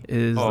Bunny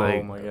is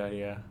oh my god,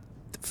 yeah.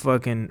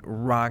 Fucking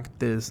rocked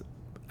this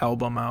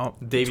album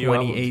out. Debut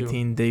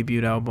 2018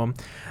 debut album.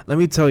 Let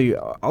me tell you,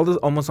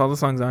 almost all the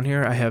songs on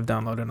here I have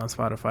downloaded on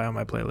Spotify on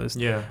my playlist.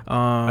 Yeah.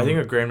 I think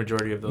a grand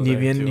majority of those. Ni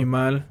Bien Ni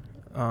Mal,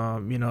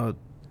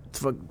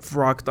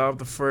 rocked off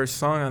the first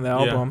song on the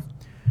album.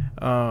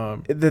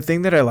 The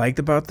thing that I liked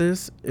about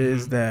this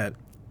is that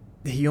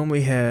he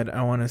only had,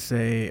 I want to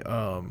say,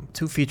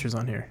 2 features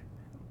on here,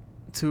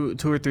 2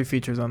 or 3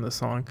 features on the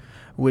song,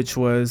 which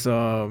was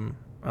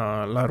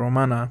La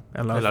Romana,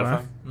 El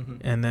Alfa,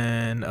 and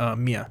then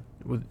Mia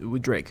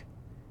with Drake,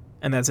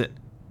 and that's it,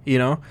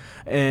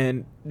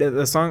 And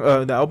the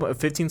song, the album,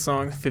 15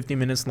 songs, 50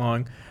 minutes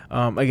long.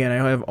 Again,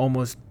 I have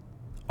almost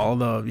all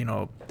the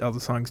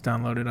songs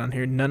downloaded on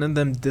here. None of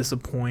them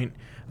disappoint.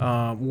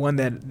 One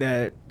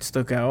that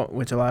stuck out,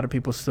 which a lot of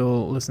people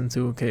still listen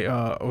to,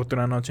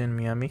 Otra Noche en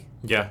Miami.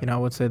 Yeah. I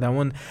would say that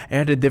one, it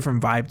had a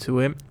different vibe to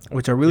it,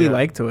 which I really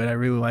liked to it. I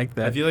really liked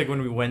that. I feel like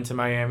when we went to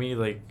Miami,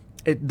 like,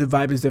 the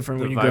vibe is different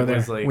when you go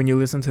there. Like, when you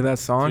listen to that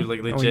song, dude,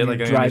 like legit, when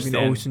you're driving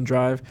Ocean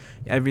Drive,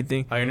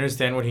 everything. I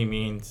understand what he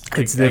means.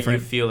 Like, it's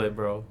different. You feel it,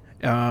 bro.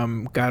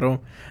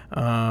 Caro,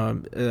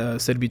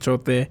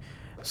 Servichote,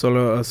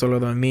 Solo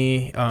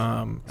Dormí,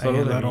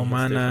 La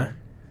Romana,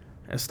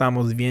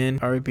 Estamos Bien.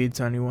 R.I.P.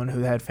 to anyone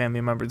who had family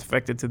members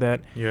affected to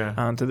that. Yeah.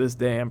 To this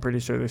day, I'm pretty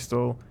sure they're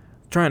still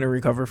trying to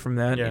recover from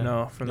that,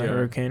 from the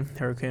hurricane.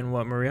 Hurricane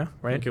Maria,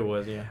 right? I think it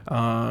was, yeah.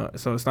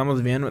 So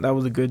Estamos Bien, that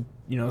was a good,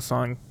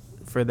 song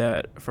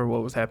for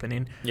what was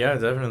happening. Yeah,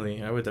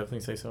 definitely. I would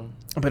definitely say so.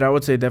 But I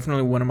would say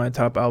definitely one of my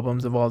top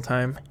albums of all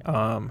time.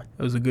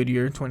 It was a good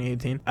year,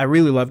 2018. I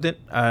really loved it.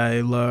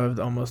 I loved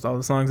almost all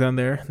the songs on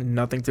there.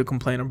 Nothing to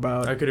complain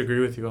about. I could agree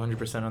with you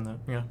 100% on that.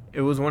 Yeah.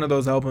 It was one of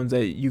those albums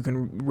that you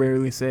can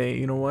rarely say,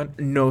 you know what?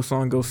 No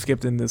song goes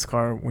skipped in this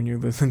car when you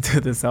listen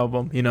to this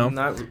album,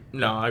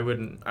 No, I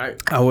wouldn't.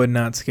 I would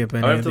not skip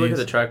any I would have of to look these.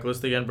 at the track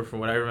list again, but from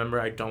what I remember,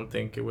 I don't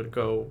think it would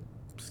go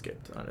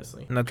skipped,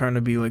 honestly. I'm not trying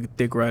to be like a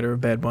Dick Ryder or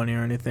Bad Bunny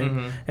or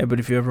anything. Yeah, but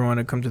if you ever want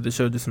to come to the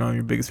show, just know I'm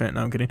your biggest fan.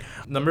 No, I'm kidding.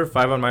 Number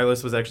 5 on my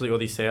list was actually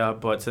Odisea,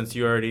 but since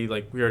we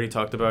already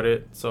talked about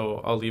it,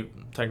 so I'll leave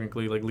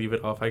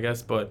it off, I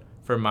guess. But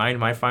for mine,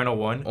 my final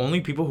one,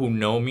 only people who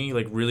know me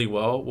like really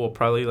well will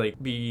probably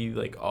like be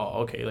like,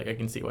 oh, okay, like I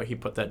can see why he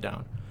put that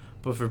down.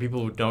 But for people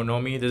who don't know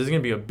me, this is going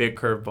to be a big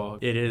curveball.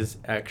 It is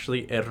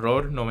actually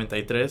Error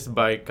 93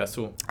 by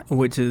Cazzu.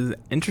 Which is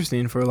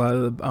interesting for a lot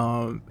of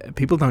the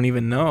people don't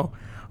even know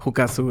who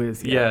Cazzu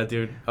is. Yeah,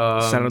 dude.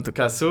 Shout out to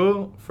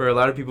Cazzu, for a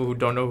lot of people who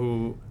don't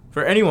know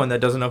for anyone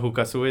that doesn't know who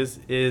Cazzu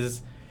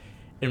is,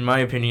 in my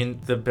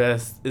opinion,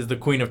 is the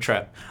queen of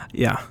trap.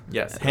 Yeah.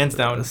 Yes, hands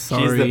down.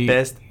 She's the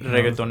best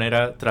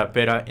reggaetonera,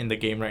 trapera in the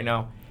game right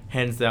now.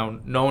 Hands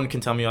down. No one can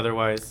tell me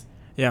otherwise.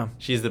 Yeah.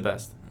 She's the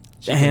best.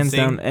 Hands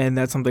down, and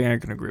that's something I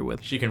can agree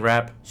with. She can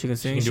rap. She can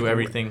sing. She can do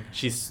everything.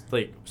 She's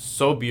like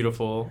so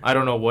beautiful. I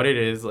don't know what it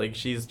is. Like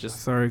she's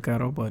just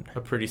Caro, but a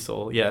pretty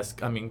soul. Yes,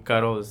 I mean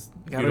Caro is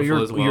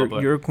beautiful as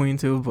well. You're a queen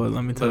too, but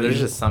let me tell you, there's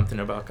just something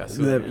about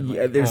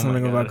Cazzu. There's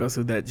something about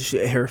Cazzu that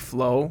her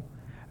flow,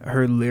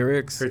 her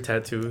lyrics, her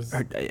tattoos.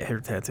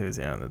 Her tattoos.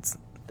 Yeah, that's.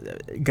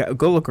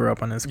 Go look her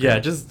up on Instagram. Yeah,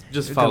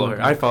 just follow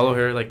her. I follow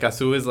her. Like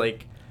Cazzu is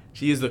like.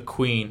 She is the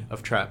queen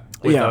of trap,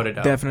 without a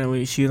doubt.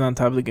 Definitely. She's on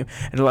top of the game.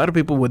 And a lot of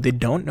people, what they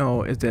don't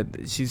know is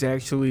that she's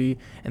actually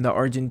in the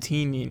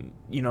Argentinian,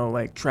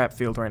 trap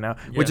field right now,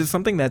 which is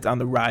something that's on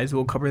the rise.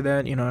 We'll cover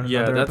that, in another episode.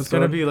 Yeah, that's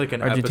going to be like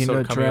an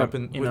episode coming up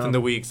within the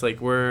weeks.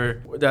 Like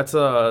that's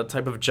a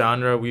type of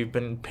genre we've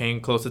been paying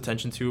close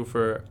attention to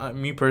for,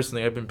 me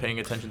personally, I've been paying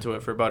attention to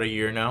it for about a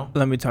year now.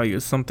 Let me tell you,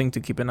 something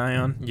to keep an eye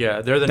on. Yeah,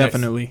 they're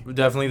definitely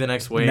the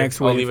next wave.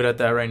 I'll leave it at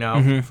that right now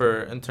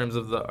in terms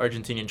of the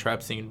Argentinian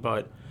trap scene,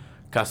 but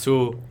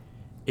Cazzu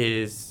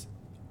is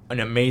an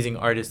amazing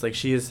artist. Like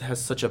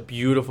has such a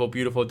beautiful,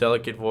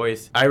 delicate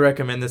voice. I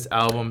recommend this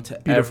album to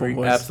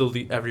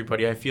absolutely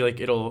everybody. I feel like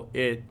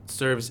it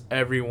serves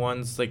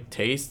everyone's like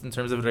taste in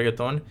terms of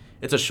reggaeton.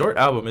 It's a short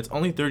album. It's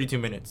only 32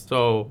 minutes.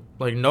 So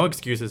like no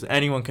excuses.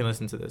 Anyone can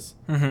listen to this.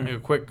 Mm-hmm.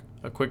 Like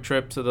a quick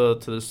trip to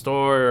the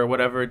store or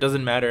whatever. It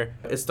doesn't matter.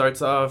 It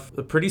starts off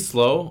pretty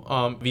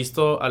slow.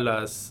 Visto a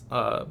las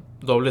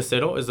doble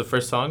cero is the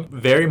first song.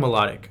 Very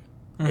melodic.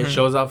 It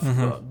shows off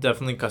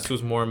definitely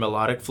Kasu's more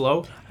melodic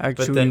flow.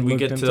 Actually, but then we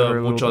get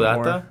to Mucho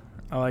Data,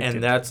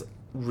 and that's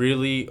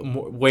really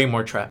way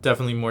more trap.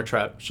 Definitely more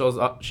trap.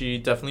 She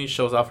definitely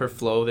shows off her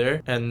flow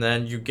there. And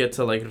then you get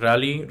to like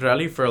Rally.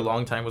 Rally for a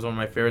long time was one of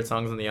my favorite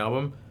songs on the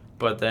album.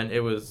 But then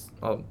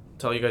I'll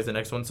tell you guys the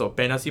next one. So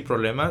Penas y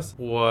Problemas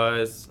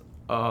was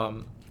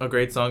a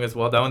great song as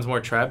well. That one's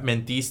more trap.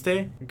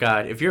 Mentiste.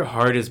 God, if your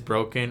heart is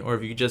broken or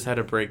if you just had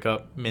a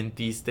breakup,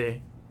 Mentiste.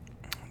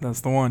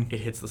 That's the one. It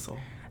hits the soul.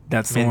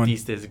 That's the one.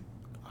 Mentiste is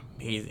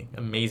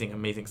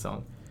amazing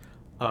song.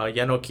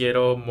 Ya No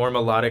Quiero, more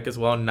melodic as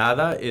well.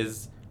 Nada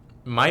is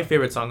my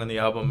favorite song on the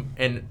album,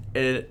 and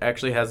it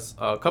actually has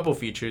a couple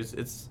features.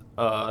 It's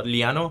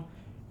Liano,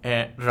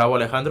 and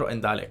Raúl Alejandro,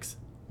 and Dalex.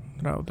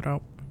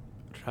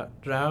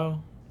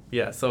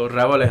 Yeah, so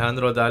Raúl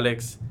Alejandro,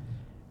 Dalex,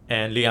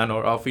 and Liano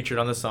are all featured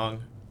on the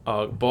song.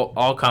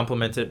 All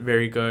complimented,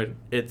 very good.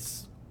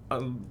 It's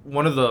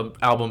one of the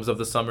albums of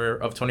the summer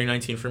of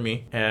 2019 for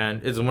me,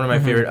 and it's one of my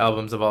favorite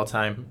albums of all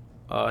time.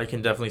 I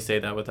can definitely say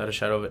that without a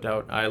shadow of a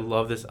doubt. I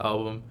love this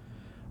album.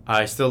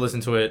 I still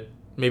listen to it,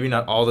 maybe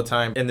not all the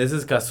time. And this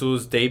is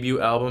Kasu's debut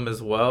album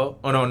as well.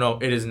 Oh, no,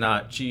 it is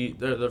not.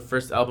 The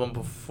first album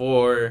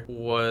before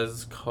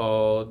was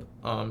called,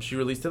 she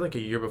released it like a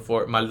year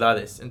before,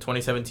 Maldades, in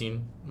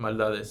 2017.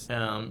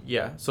 Maldades.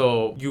 Yeah,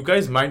 so you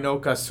guys might know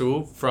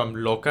Kasu from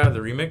Loca, the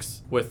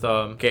remix, with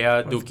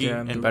Kea, Duki,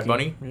 and Bad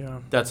Bunny. Yeah.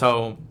 That's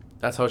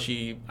how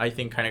she, I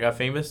think, kind of got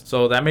famous.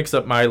 So that makes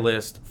up my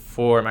list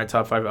for my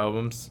top 5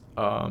 albums.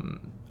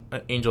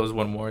 Angel is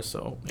one more,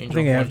 so Angel, I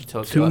think I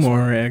have 2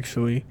 more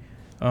actually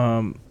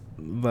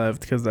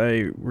left because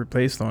I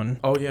replaced one.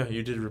 Oh yeah,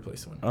 you did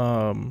replace one.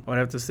 I'd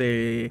have to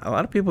say a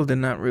lot of people did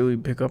not really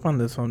pick up on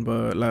this one,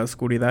 but La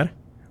Oscuridad,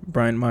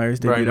 Brian Myers'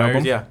 debut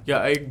album. Yeah.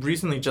 I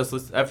recently just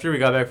listened after we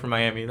got back from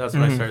Miami. That's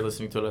when I started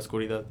listening to La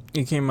Oscuridad.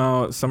 It came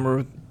out summer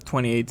of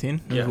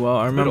 2018 as well.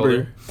 I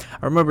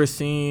remember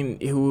seeing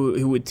he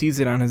would tease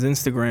it on his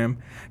Instagram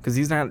because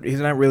he's not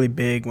really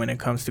big when it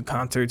comes to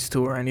concerts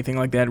too or anything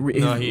like that.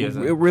 No, he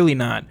isn't. Really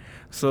not.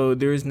 So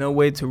there is no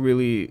way to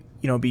really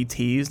be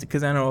teased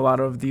because I know a lot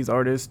of these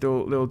artists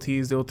they'll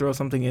tease, they'll throw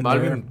something in there.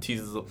 Balvin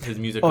teases his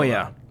music. Oh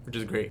yeah. Which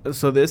is great.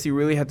 So this, you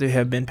really had to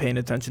have been paying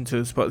attention to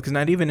his spot because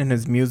not even in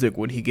his music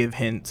would he give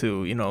hint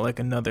to like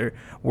another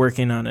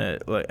working on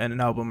an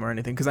album or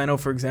anything. Because I know,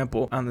 for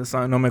example, on the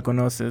song No Me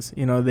Conoces,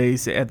 they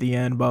say at the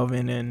end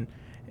Balvin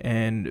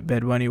and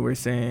Bad Bunny were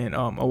saying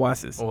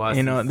Oasis.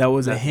 That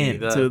was a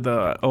hint to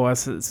the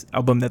Oasis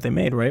album that they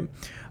made, right?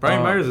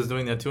 Brian Myers is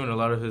doing that too in a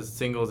lot of his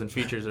singles and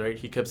features, right?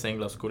 He kept saying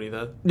La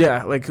Oscuridad.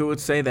 Yeah, like he would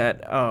say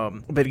that.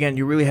 But again,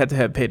 you really had to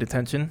have paid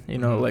attention,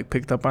 like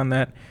picked up on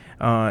that.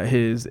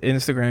 His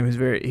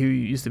Instagram, he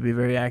used to be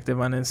very active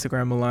on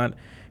Instagram a lot.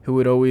 He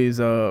would always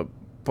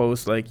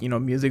post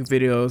music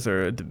videos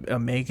or the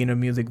making of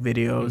music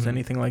videos,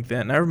 anything like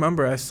that. And I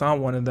remember I saw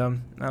one of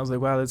them and I was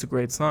like, wow, that's a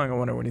great song. I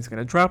wonder when he's going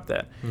to drop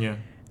that. Yeah.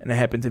 And it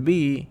happened to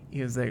be,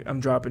 he was like, I'm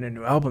dropping a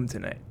new album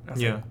tonight. I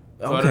was like,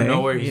 so out of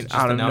nowhere, he's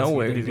going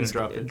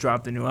to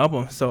drop the new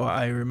album. So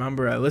I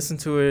remember I listened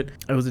to it.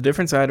 It was a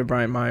different side of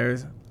Brian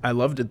Myers. I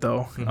loved it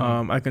though.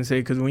 I can say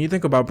because when you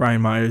think about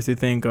Brian Myers, you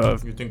think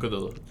of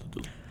the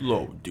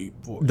low, deep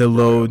voice. The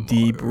low,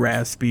 deep,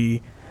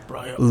 raspy,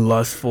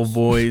 lustful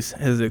voice.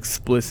 His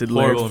explicit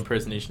lyrics. Horrible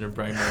impersonation of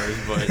Brian Myers,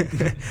 but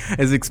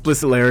his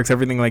explicit lyrics,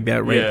 everything like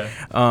that, right?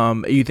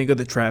 Yeah. You think of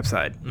the trap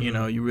side.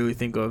 You really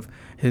think of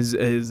his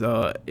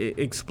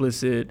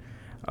explicit.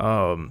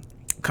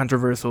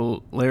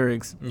 Controversial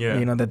lyrics,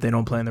 that they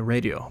don't play on the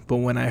radio. But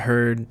when I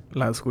heard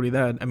La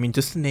Oscuridad, I mean,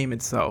 just the name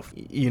itself,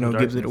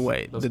 gives it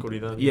away. La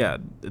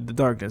Oscuridad. The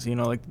darkness,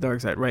 like the dark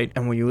side, right?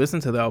 And when you listen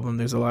to the album,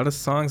 there's a lot of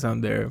songs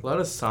on there. A lot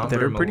of somber,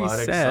 that are pretty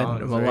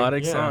sad,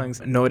 melodic songs.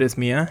 No Eres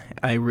Mía,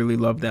 I really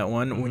love that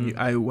one.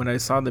 When I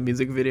saw the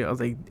music video, I was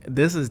like,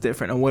 this is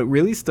different. And what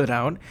really stood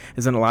out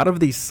is in a lot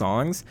of these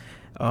songs,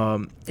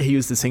 he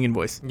used the singing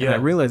voice. Yeah. And I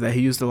realized that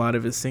he used a lot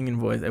of his singing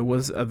voice. It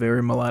was a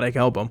very melodic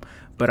album,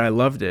 but I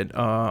loved it.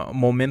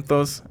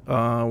 Momentos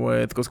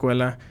with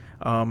Coscuela.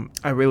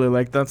 I really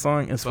like that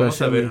song,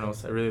 especially.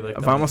 Vamos a Vernos. I really like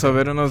that. Vamos a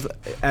Vernos,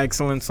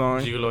 excellent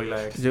song.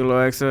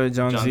 Gigolo X,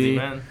 John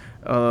Z.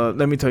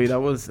 Let me tell you,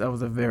 that was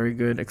a very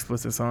good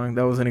explicit song.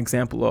 That was an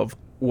example of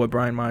what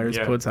Brian Myers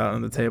puts out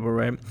on the table,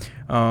 right?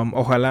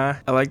 Ojalá,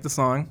 I like the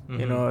song.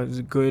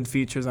 There's good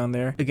features on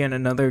there. Again,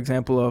 another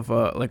example of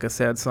like a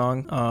sad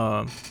song.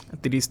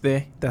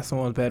 Triste, that's the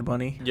one with Bad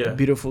Bunny. Yeah.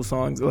 Beautiful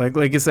songs. Like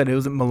I said, it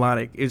was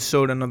melodic. It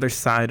showed another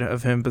side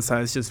of him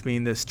besides just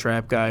being this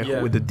trap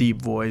guy with a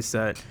deep voice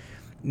that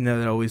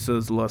that always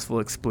does lustful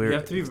You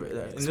have to be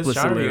in this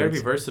genre. You gotta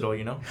be versatile,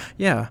 you know.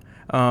 Yeah.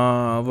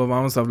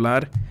 Vamos a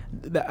hablar.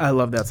 I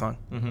love that song.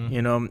 Mm-hmm.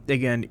 You know,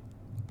 again,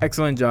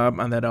 excellent job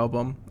on that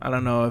album. I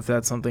don't know if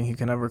that's something he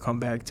can ever come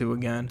back to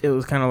again. It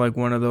was kind of like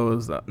one of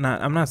those.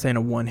 I'm not saying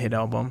a one-hit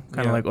album,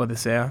 kind of like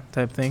Odisea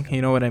type thing.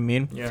 You know what I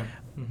mean? Yeah.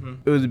 Mm-hmm.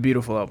 It was a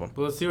beautiful album.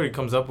 But let's see what he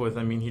comes up with.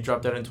 I mean, he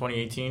dropped that in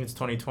 2018. It's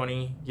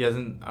 2020. He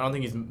hasn't. I don't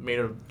think he's made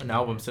an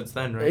album since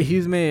then, right?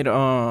 He's made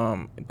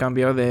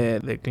Cambiar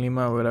de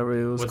Clima,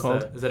 whatever it was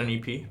called. That? Is that an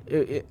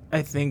EP?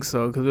 I think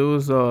so, because it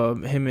was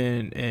him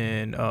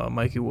and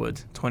Mikey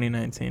Woods,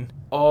 2019.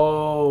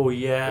 Oh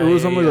yeah. It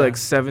was only like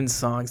 7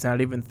 songs,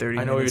 not even 30.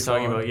 I know what you're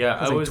talking about. Yeah,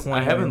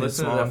 I haven't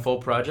listened to that full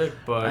project,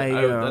 but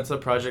that's a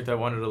project I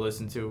wanted to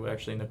listen to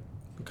actually in the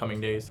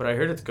coming days. But I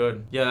heard it's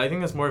good. Yeah, I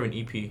think that's more of an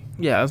EP.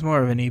 Yeah, it's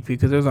more of an EP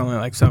because there's only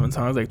like 7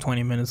 songs, like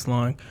 20 minutes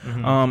long.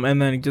 Mm-hmm.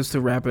 And then just to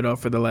wrap it up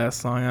for the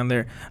last song on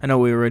there, I know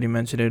we already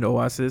mentioned it,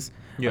 Oasis.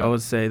 Yeah. I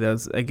would say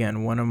that's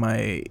again one of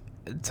my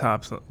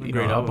top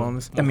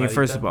albums. I mean,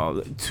 first of all,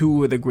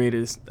 2 of the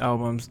greatest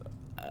albums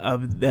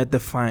that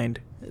defined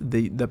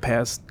the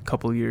past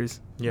couple years.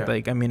 Yeah.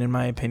 Like, I mean, in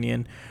my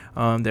opinion,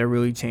 that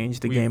really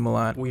changed the game a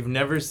lot. We've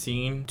never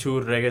seen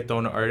 2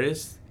 reggaeton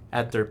artists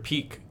at their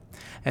peak.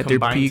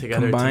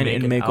 Combine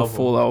and make a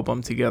full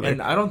album together.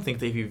 And I don't think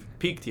they've even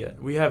peaked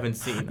yet. We haven't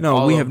seen.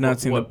 No, we have not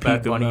seen the peak peak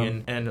of Bad Bunny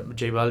them. and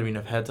J Balvin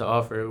have had to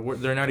offer.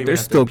 They're not even. They're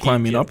still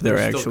climbing yet. up there,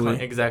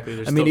 actually.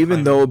 Exactly. I mean,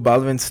 even though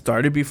Balvin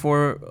started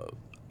before,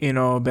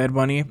 Bad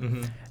Bunny,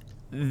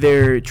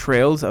 their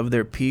trails of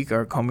their peak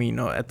are coming,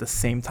 at the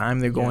same time.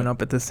 They're going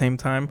up at the same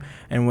time.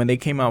 And when they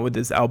came out with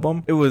this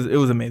album, it was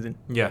amazing.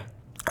 Yeah.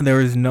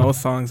 There is no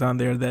songs on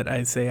there that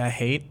I say I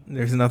hate.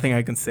 There's nothing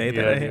I can say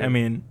that I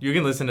mean. You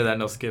can listen to that,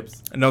 no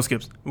skips. No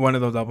skips. One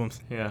of those albums.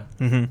 Yeah.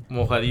 Mm-hmm.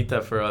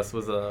 Mojadita for us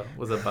was a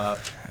bop.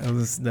 It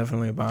was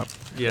definitely a bop.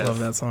 Yes. Love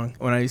that song.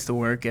 When I used to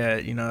work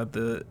at,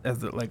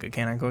 as like a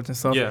canine coach and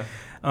stuff. Yeah.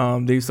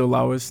 They used to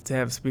allow us to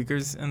have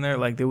speakers in there.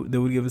 Like, they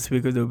would give us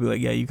speakers. They would be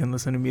like, yeah, you can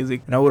listen to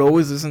music. And I would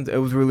always listen to it.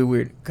 Was really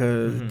weird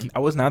because I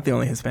was not the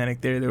only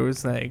Hispanic there. There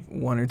was, like,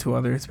 1 or 2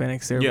 other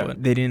Hispanics there,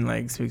 but they didn't,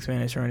 like, speak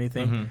Spanish or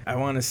anything. Mm-hmm. I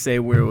want to say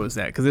where it was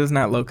at because it was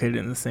not located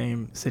in the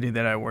same city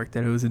that I worked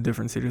at. It was a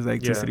different city. It was,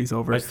 like, 2 cities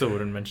over. I still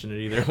wouldn't mention it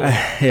either.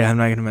 Yeah, I'm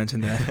not going to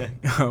mention that.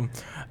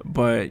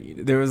 But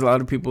there was a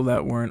lot of people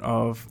that weren't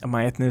of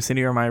my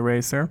ethnicity or my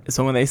race there.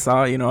 So when they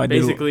saw, I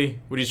basically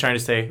what he's trying to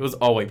say, it was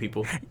all white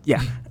people.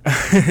 Yeah.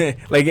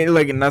 like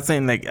not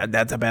saying like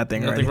that's a bad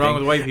thing. Nothing or wrong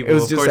with white people. It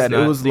was just that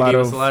not. It was they gave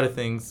us a lot of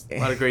things, a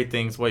lot of great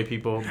things, white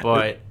people.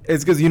 But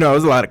it's because it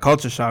was a lot of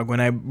culture shock when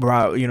I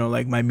brought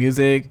like my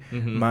music,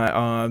 mm-hmm.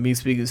 my me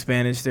speaking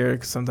Spanish there.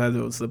 Cause sometimes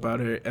it would slip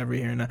out every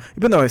here and now.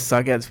 Even though I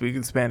suck at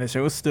speaking Spanish,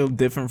 it was still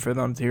different for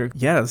them to hear.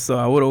 Yeah, so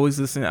I would always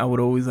listen. I would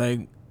always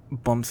like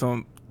bump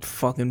some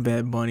fucking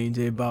Bad Bunny,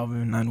 J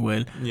Balvin,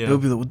 Anuel. Yeah. They'll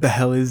be like, what the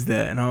hell is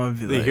that? And I would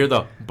be they like, hear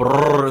the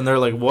brrr and they're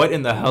like, what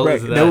in the hell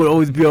is that? That would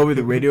always be over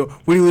the radio.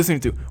 What are you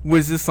listening to?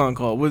 What's this song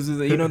called? What's this?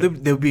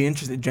 They'll be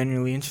interested,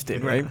 genuinely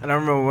interested, right? And I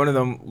remember one of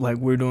them, like,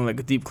 we were doing like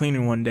a deep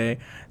cleaning one day.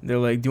 They're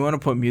like, do you want to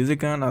put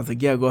music on? I was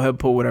like, yeah, go ahead,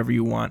 put whatever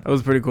you want. It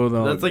was pretty cool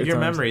though. That's like your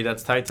memory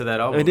that's tied to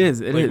that album. It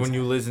is. When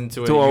you listen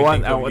to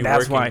it.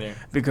 That's why. There.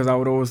 Because I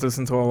would always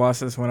listen to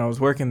Oasis when I was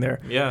working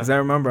there. Yeah. Because I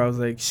remember I was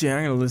like, shit,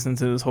 I'm gonna listen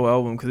to this whole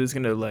album because it's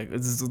gonna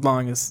it's as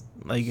long as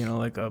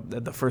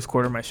at the first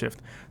quarter of my shift.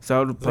 So I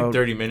would it's like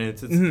 30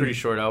 minutes. It's a pretty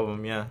short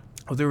album. Yeah.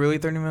 Was it really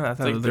 30 minutes? I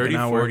thought it's like 30,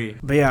 40.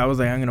 But yeah, I was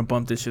like, I'm gonna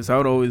bump this shit. So I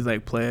would always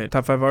like play it.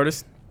 Top 5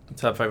 artists.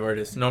 Top 5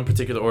 artists. No in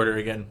particular order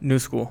again. New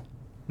school.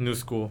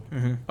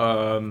 Mm-hmm.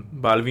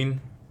 Balvin.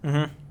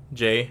 Mm-hmm.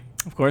 Jay.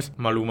 Of course.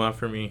 Maluma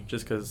for me,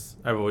 just because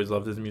I've always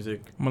loved his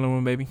music.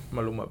 Maluma baby.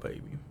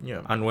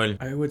 Yeah.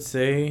 Anuel. I would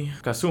say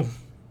Kazu.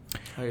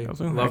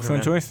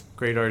 Excellent choice.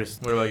 Great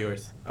artist. What about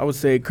yours? I would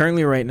say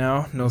currently right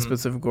now, no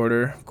specific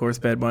order. Of course,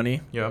 Bad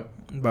Bunny. Yep.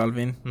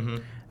 Balvin. Mm-hmm.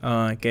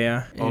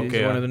 Kea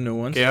is one of the new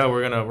ones. Kea,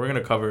 we're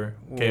gonna cover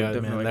Kea,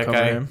 man. That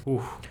guy,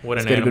 what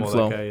an animal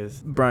that guy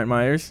is. Bryant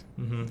Myers.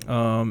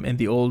 Mm-hmm. And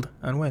the old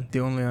Anuel, the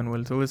only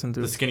Anuel to listen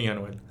to. The skinny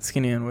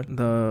Anuel.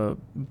 The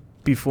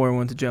before he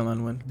went to jail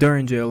Anuel.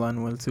 During jail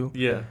Anuel too.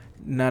 Yeah.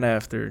 Not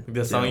after.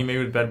 The song he made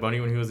with Bad Bunny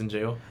when he was in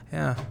jail.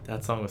 Yeah.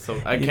 That song was so.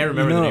 I can't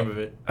remember the name of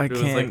it. It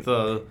was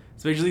like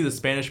it's basically the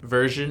Spanish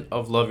version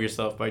of "Love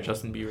Yourself" by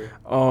Justin Bieber.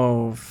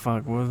 Oh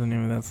fuck! What was the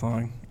name of that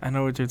song? I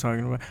know what you're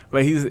talking about,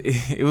 but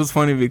it was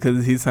funny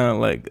because he sounded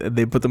like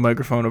they put the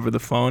microphone over the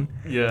phone.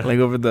 Yeah. Like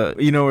over the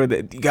where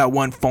you got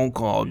one phone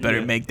call,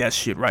 better make that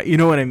shit right. You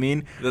know what I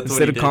mean? That's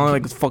Instead of calling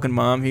like his fucking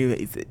mom,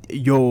 he said,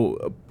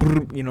 "Yo,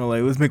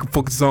 like let's make a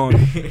fucking song."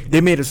 They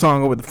made a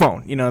song over the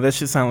phone. That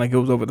shit sounded like it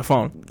was over the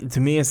phone.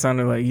 To me, it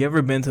sounded like you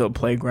ever been to a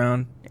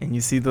playground and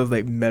you see those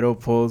like metal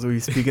poles where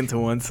he's speaking to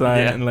one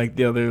side and like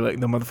the other, like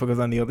the motherfucker's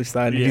on the other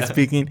side and he's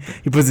speaking.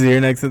 He puts his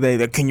ear next to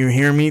the "Can you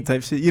hear me?"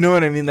 type shit. You know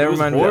what I mean? That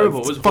reminded me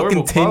of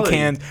fucking tin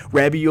cans,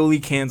 ravioli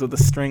cans with a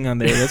string on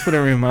there. That's what it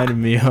reminded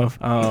me of.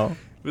 Oh,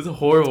 It was a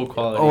horrible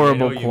quality.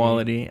 Horrible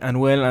quality.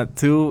 Anuela,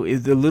 too,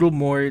 is a little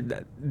more...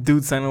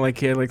 Dude sounded like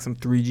he had like some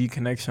 3G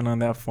connection on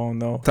that phone,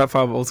 though. Top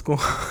 5 old school.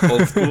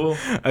 Old school?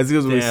 I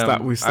think we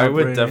stopped I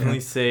would right definitely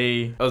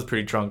say... I was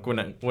pretty drunk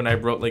when I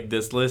wrote like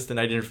this list, and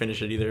I didn't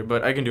finish it either,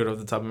 but I can do it off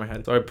the top of my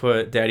head. So I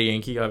put Daddy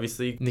Yankee,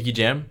 obviously. Nicky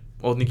Jam.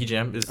 Old Nicky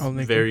Jam is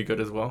very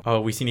good as well.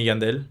 Wisin y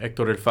Yandel,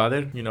 Héctor el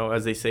Father, you know,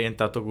 as they say in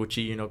Tato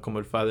Gucci, you know, como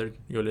el father,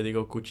 yo le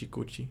digo Cuchi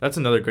Cuchi. That's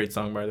another great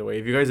song, by the way.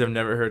 If you guys have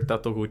never heard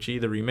Tato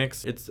Gucci, the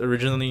remix, it's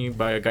originally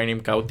by a guy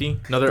named Cauti,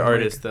 another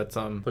artist that's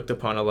looked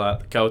upon a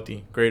lot.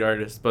 Cauti, great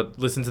artist, but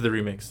listen to the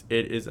remix.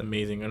 It is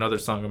amazing. Another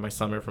song of my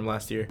summer from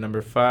last year.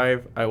 Number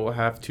 5, I will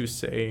have to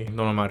say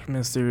Don Omar.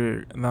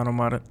 Mr. Don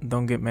Omar,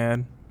 don't get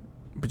mad,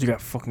 but you got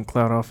fucking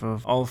clout off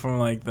of all from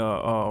like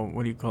the,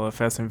 what do you call it,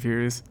 Fast and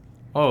Furious.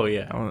 Oh,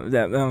 yeah.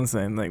 That I'm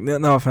saying. Like,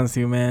 no offense to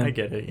you, man. I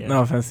get it, yeah.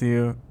 No offense to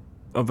you.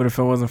 Oh, but if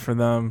it wasn't for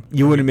them,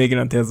 you wouldn't make it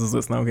on Tazz's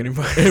list. Now, getting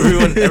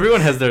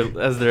everyone has their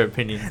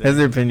opinions. Has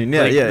their opinion,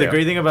 yeah, like, yeah. The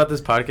great thing about this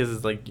podcast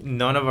is like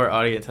none of our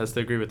audience has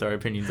to agree with our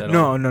opinions at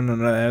all. No.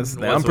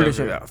 I'm pretty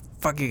sure. Oh,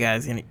 fuck you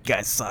guys, you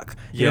guys suck.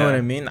 You know what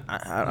I mean?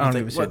 I don't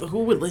give a shit.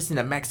 Who would listen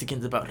to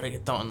Mexicans about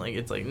reggaeton? Like,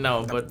 it's like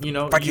no, but you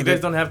know, you guys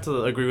don't have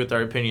to agree with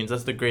our opinions.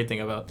 That's the great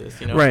thing about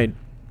this, you know. Right.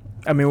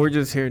 I mean, we're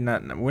just here.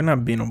 We're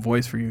not being a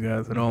voice for you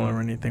guys at all or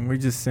anything. We're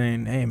just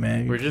saying, hey,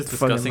 man. We're just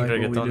discussing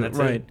reggaeton. That's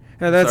right. It.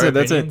 Yeah, that's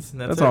it.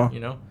 That's all. You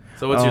know.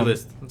 So what's your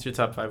list? What's your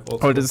top 5?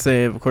 I would just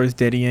say, of course,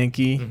 Daddy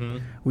Yankee,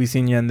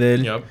 Wisin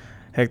Yandel, yep.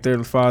 Héctor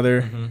el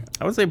Father.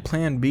 I would say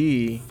Plan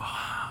B.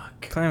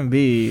 Fuck. Plan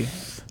B.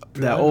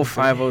 That old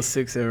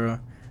 506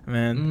 era.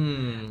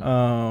 Man,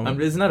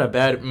 it's not a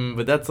bad,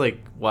 but that's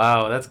like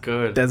wow, that's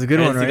good. That's a good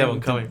one, right? That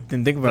one coming.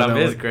 Didn't think about Plan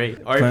that. B is great.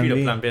 R.I.P.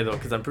 to Plan B though,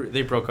 because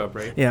they broke up,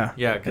 right? Yeah.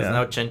 Yeah, because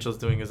now Chencho's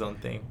doing his own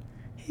thing.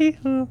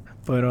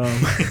 But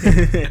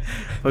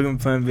fucking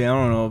Plan B. I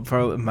don't know.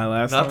 Probably my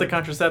last. Not song. the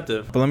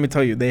contraceptive. But let me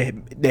tell you, they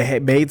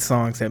had made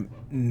songs that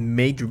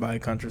made you buy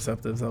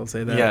contraceptives. I'll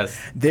say that. Yes.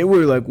 They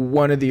were like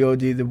one of the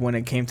OGs when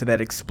it came to that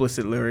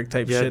explicit lyric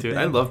type shit. Yeah, dude. Thing.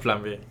 I love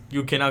Plan B.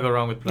 You cannot go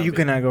wrong with Plan B. You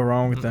cannot go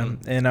wrong with them.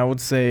 And I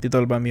would say Tito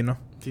el Bambino.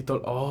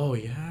 Oh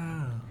yeah.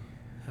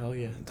 Hell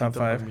yeah. Top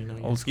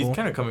 5. Old school. He's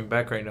kind of coming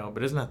back right now,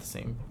 but it's not the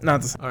same.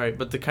 Not the same. All right,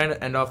 but to kind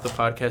of end off the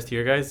podcast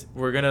here, guys,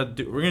 we're gonna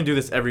do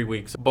this every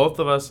week. So both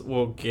of us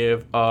will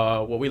give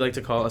what we like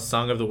to call a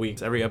song of the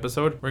week. Every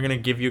episode, we're gonna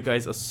give you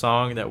guys a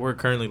song that we're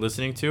currently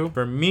listening to.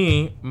 For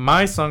me,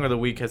 my song of the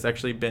week has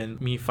actually been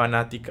Mi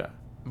Fanática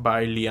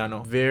by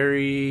Liano.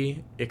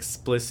 Very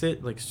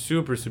explicit, like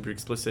super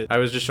explicit. I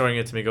was just showing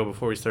it to Miguel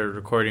before we started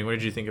recording. What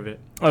did you think of it?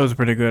 That was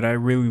pretty good. I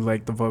really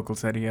like the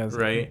vocals that he has.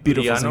 Right.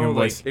 Beautiful Liano,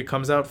 voice. it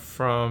comes out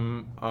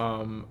from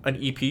an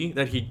EP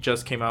that he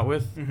just came out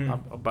with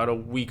about a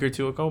week or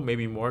two ago,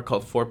 maybe more,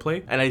 called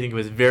Foreplay. And I think it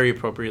was very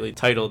appropriately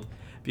titled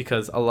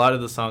because a lot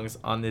of the songs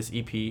on this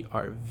EP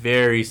are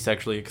very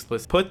sexually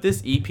explicit. Put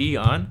this EP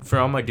on for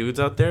all my dudes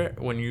out there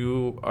when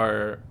you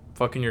are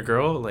fucking your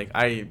girl, like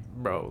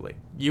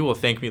you will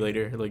thank me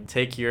later. Like,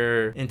 take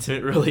your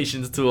intimate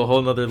relations to a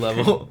whole nother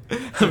level.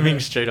 I'm being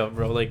straight up,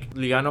 bro. Like,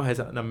 Liano has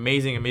an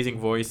amazing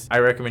voice. I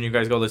recommend you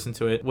guys go listen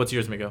to it. What's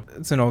yours, Miguel?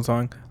 It's an old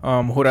song.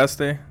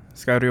 Juraste,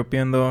 Sky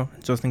Piendo,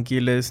 Justin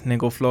Quiles,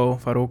 Nego Flow,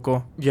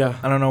 Farruko. Yeah.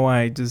 I don't know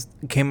why. I just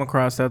came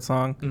across that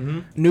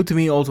song. New to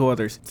me, old to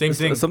others. Same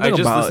thing. I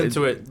just listened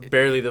to it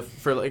barely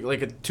for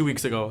like 2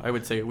 weeks ago, I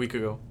would say, a week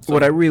ago. So.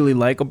 What I really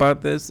like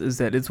about this is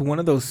that it's one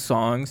of those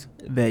songs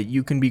that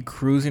you can be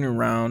cruising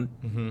around,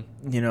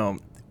 you know,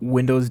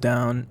 windows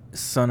down,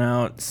 sun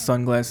out,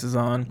 sunglasses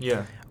on.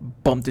 Yeah.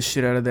 Bump the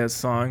shit out of that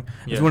song.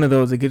 Yeah. It's one of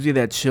those. It gives you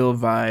that chill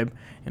vibe.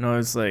 You know,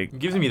 it's like... It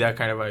gives me that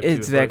kind of vibe,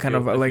 It's too, that kind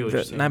of... like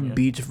the not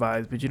beach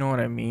vibes, but you know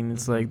what I mean?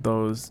 It's like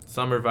those...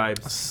 Summer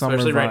vibes.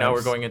 Especially right now,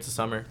 we're going into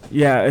summer.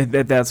 Yeah,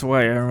 that's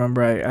why. I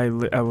remember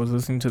I was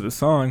listening to the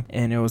song,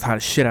 and it was hot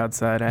as shit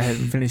outside. I had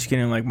finished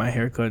getting, like, my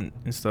haircut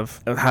and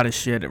stuff. It was hot as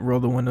shit. It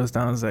rolled the windows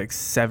down. It was, like,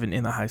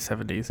 in the high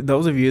 70s.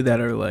 Those of you that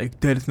are like,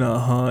 that's not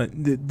hot.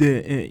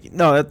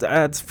 No,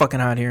 that's fucking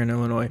hot here in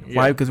Illinois. Yeah.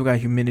 Why? Because we got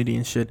humidity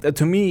and shit.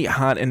 To me,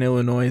 hot in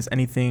Illinois is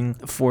anything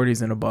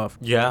 40s and above.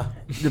 Yeah.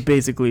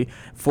 Basically,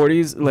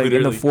 40s, like, Literally.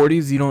 in the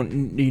 40s, you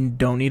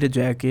don't need a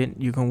jacket.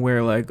 You can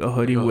wear, like, a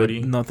hoodie with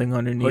nothing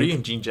underneath. Hoodie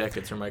and jean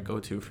jackets are my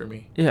go-to for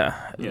me.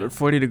 Yeah.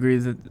 40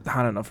 degrees is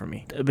hot enough for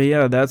me. But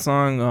yeah, that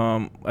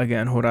song,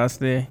 again,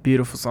 Juraste,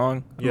 beautiful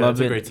song. Yeah, love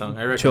it's a great song.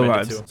 I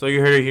recommend it too. So you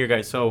heard it here,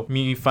 guys. So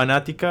Mi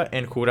Fanática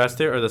and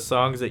Juraste are the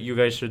songs that you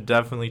guys should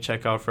definitely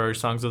check out for our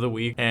songs of the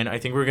week. And I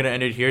think we're going to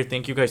end it here.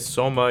 Thank you guys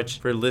so much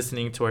for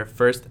listening to our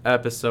first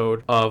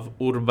episode of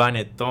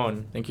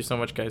Urbanetón. Thank you so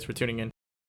much, guys, for tuning in.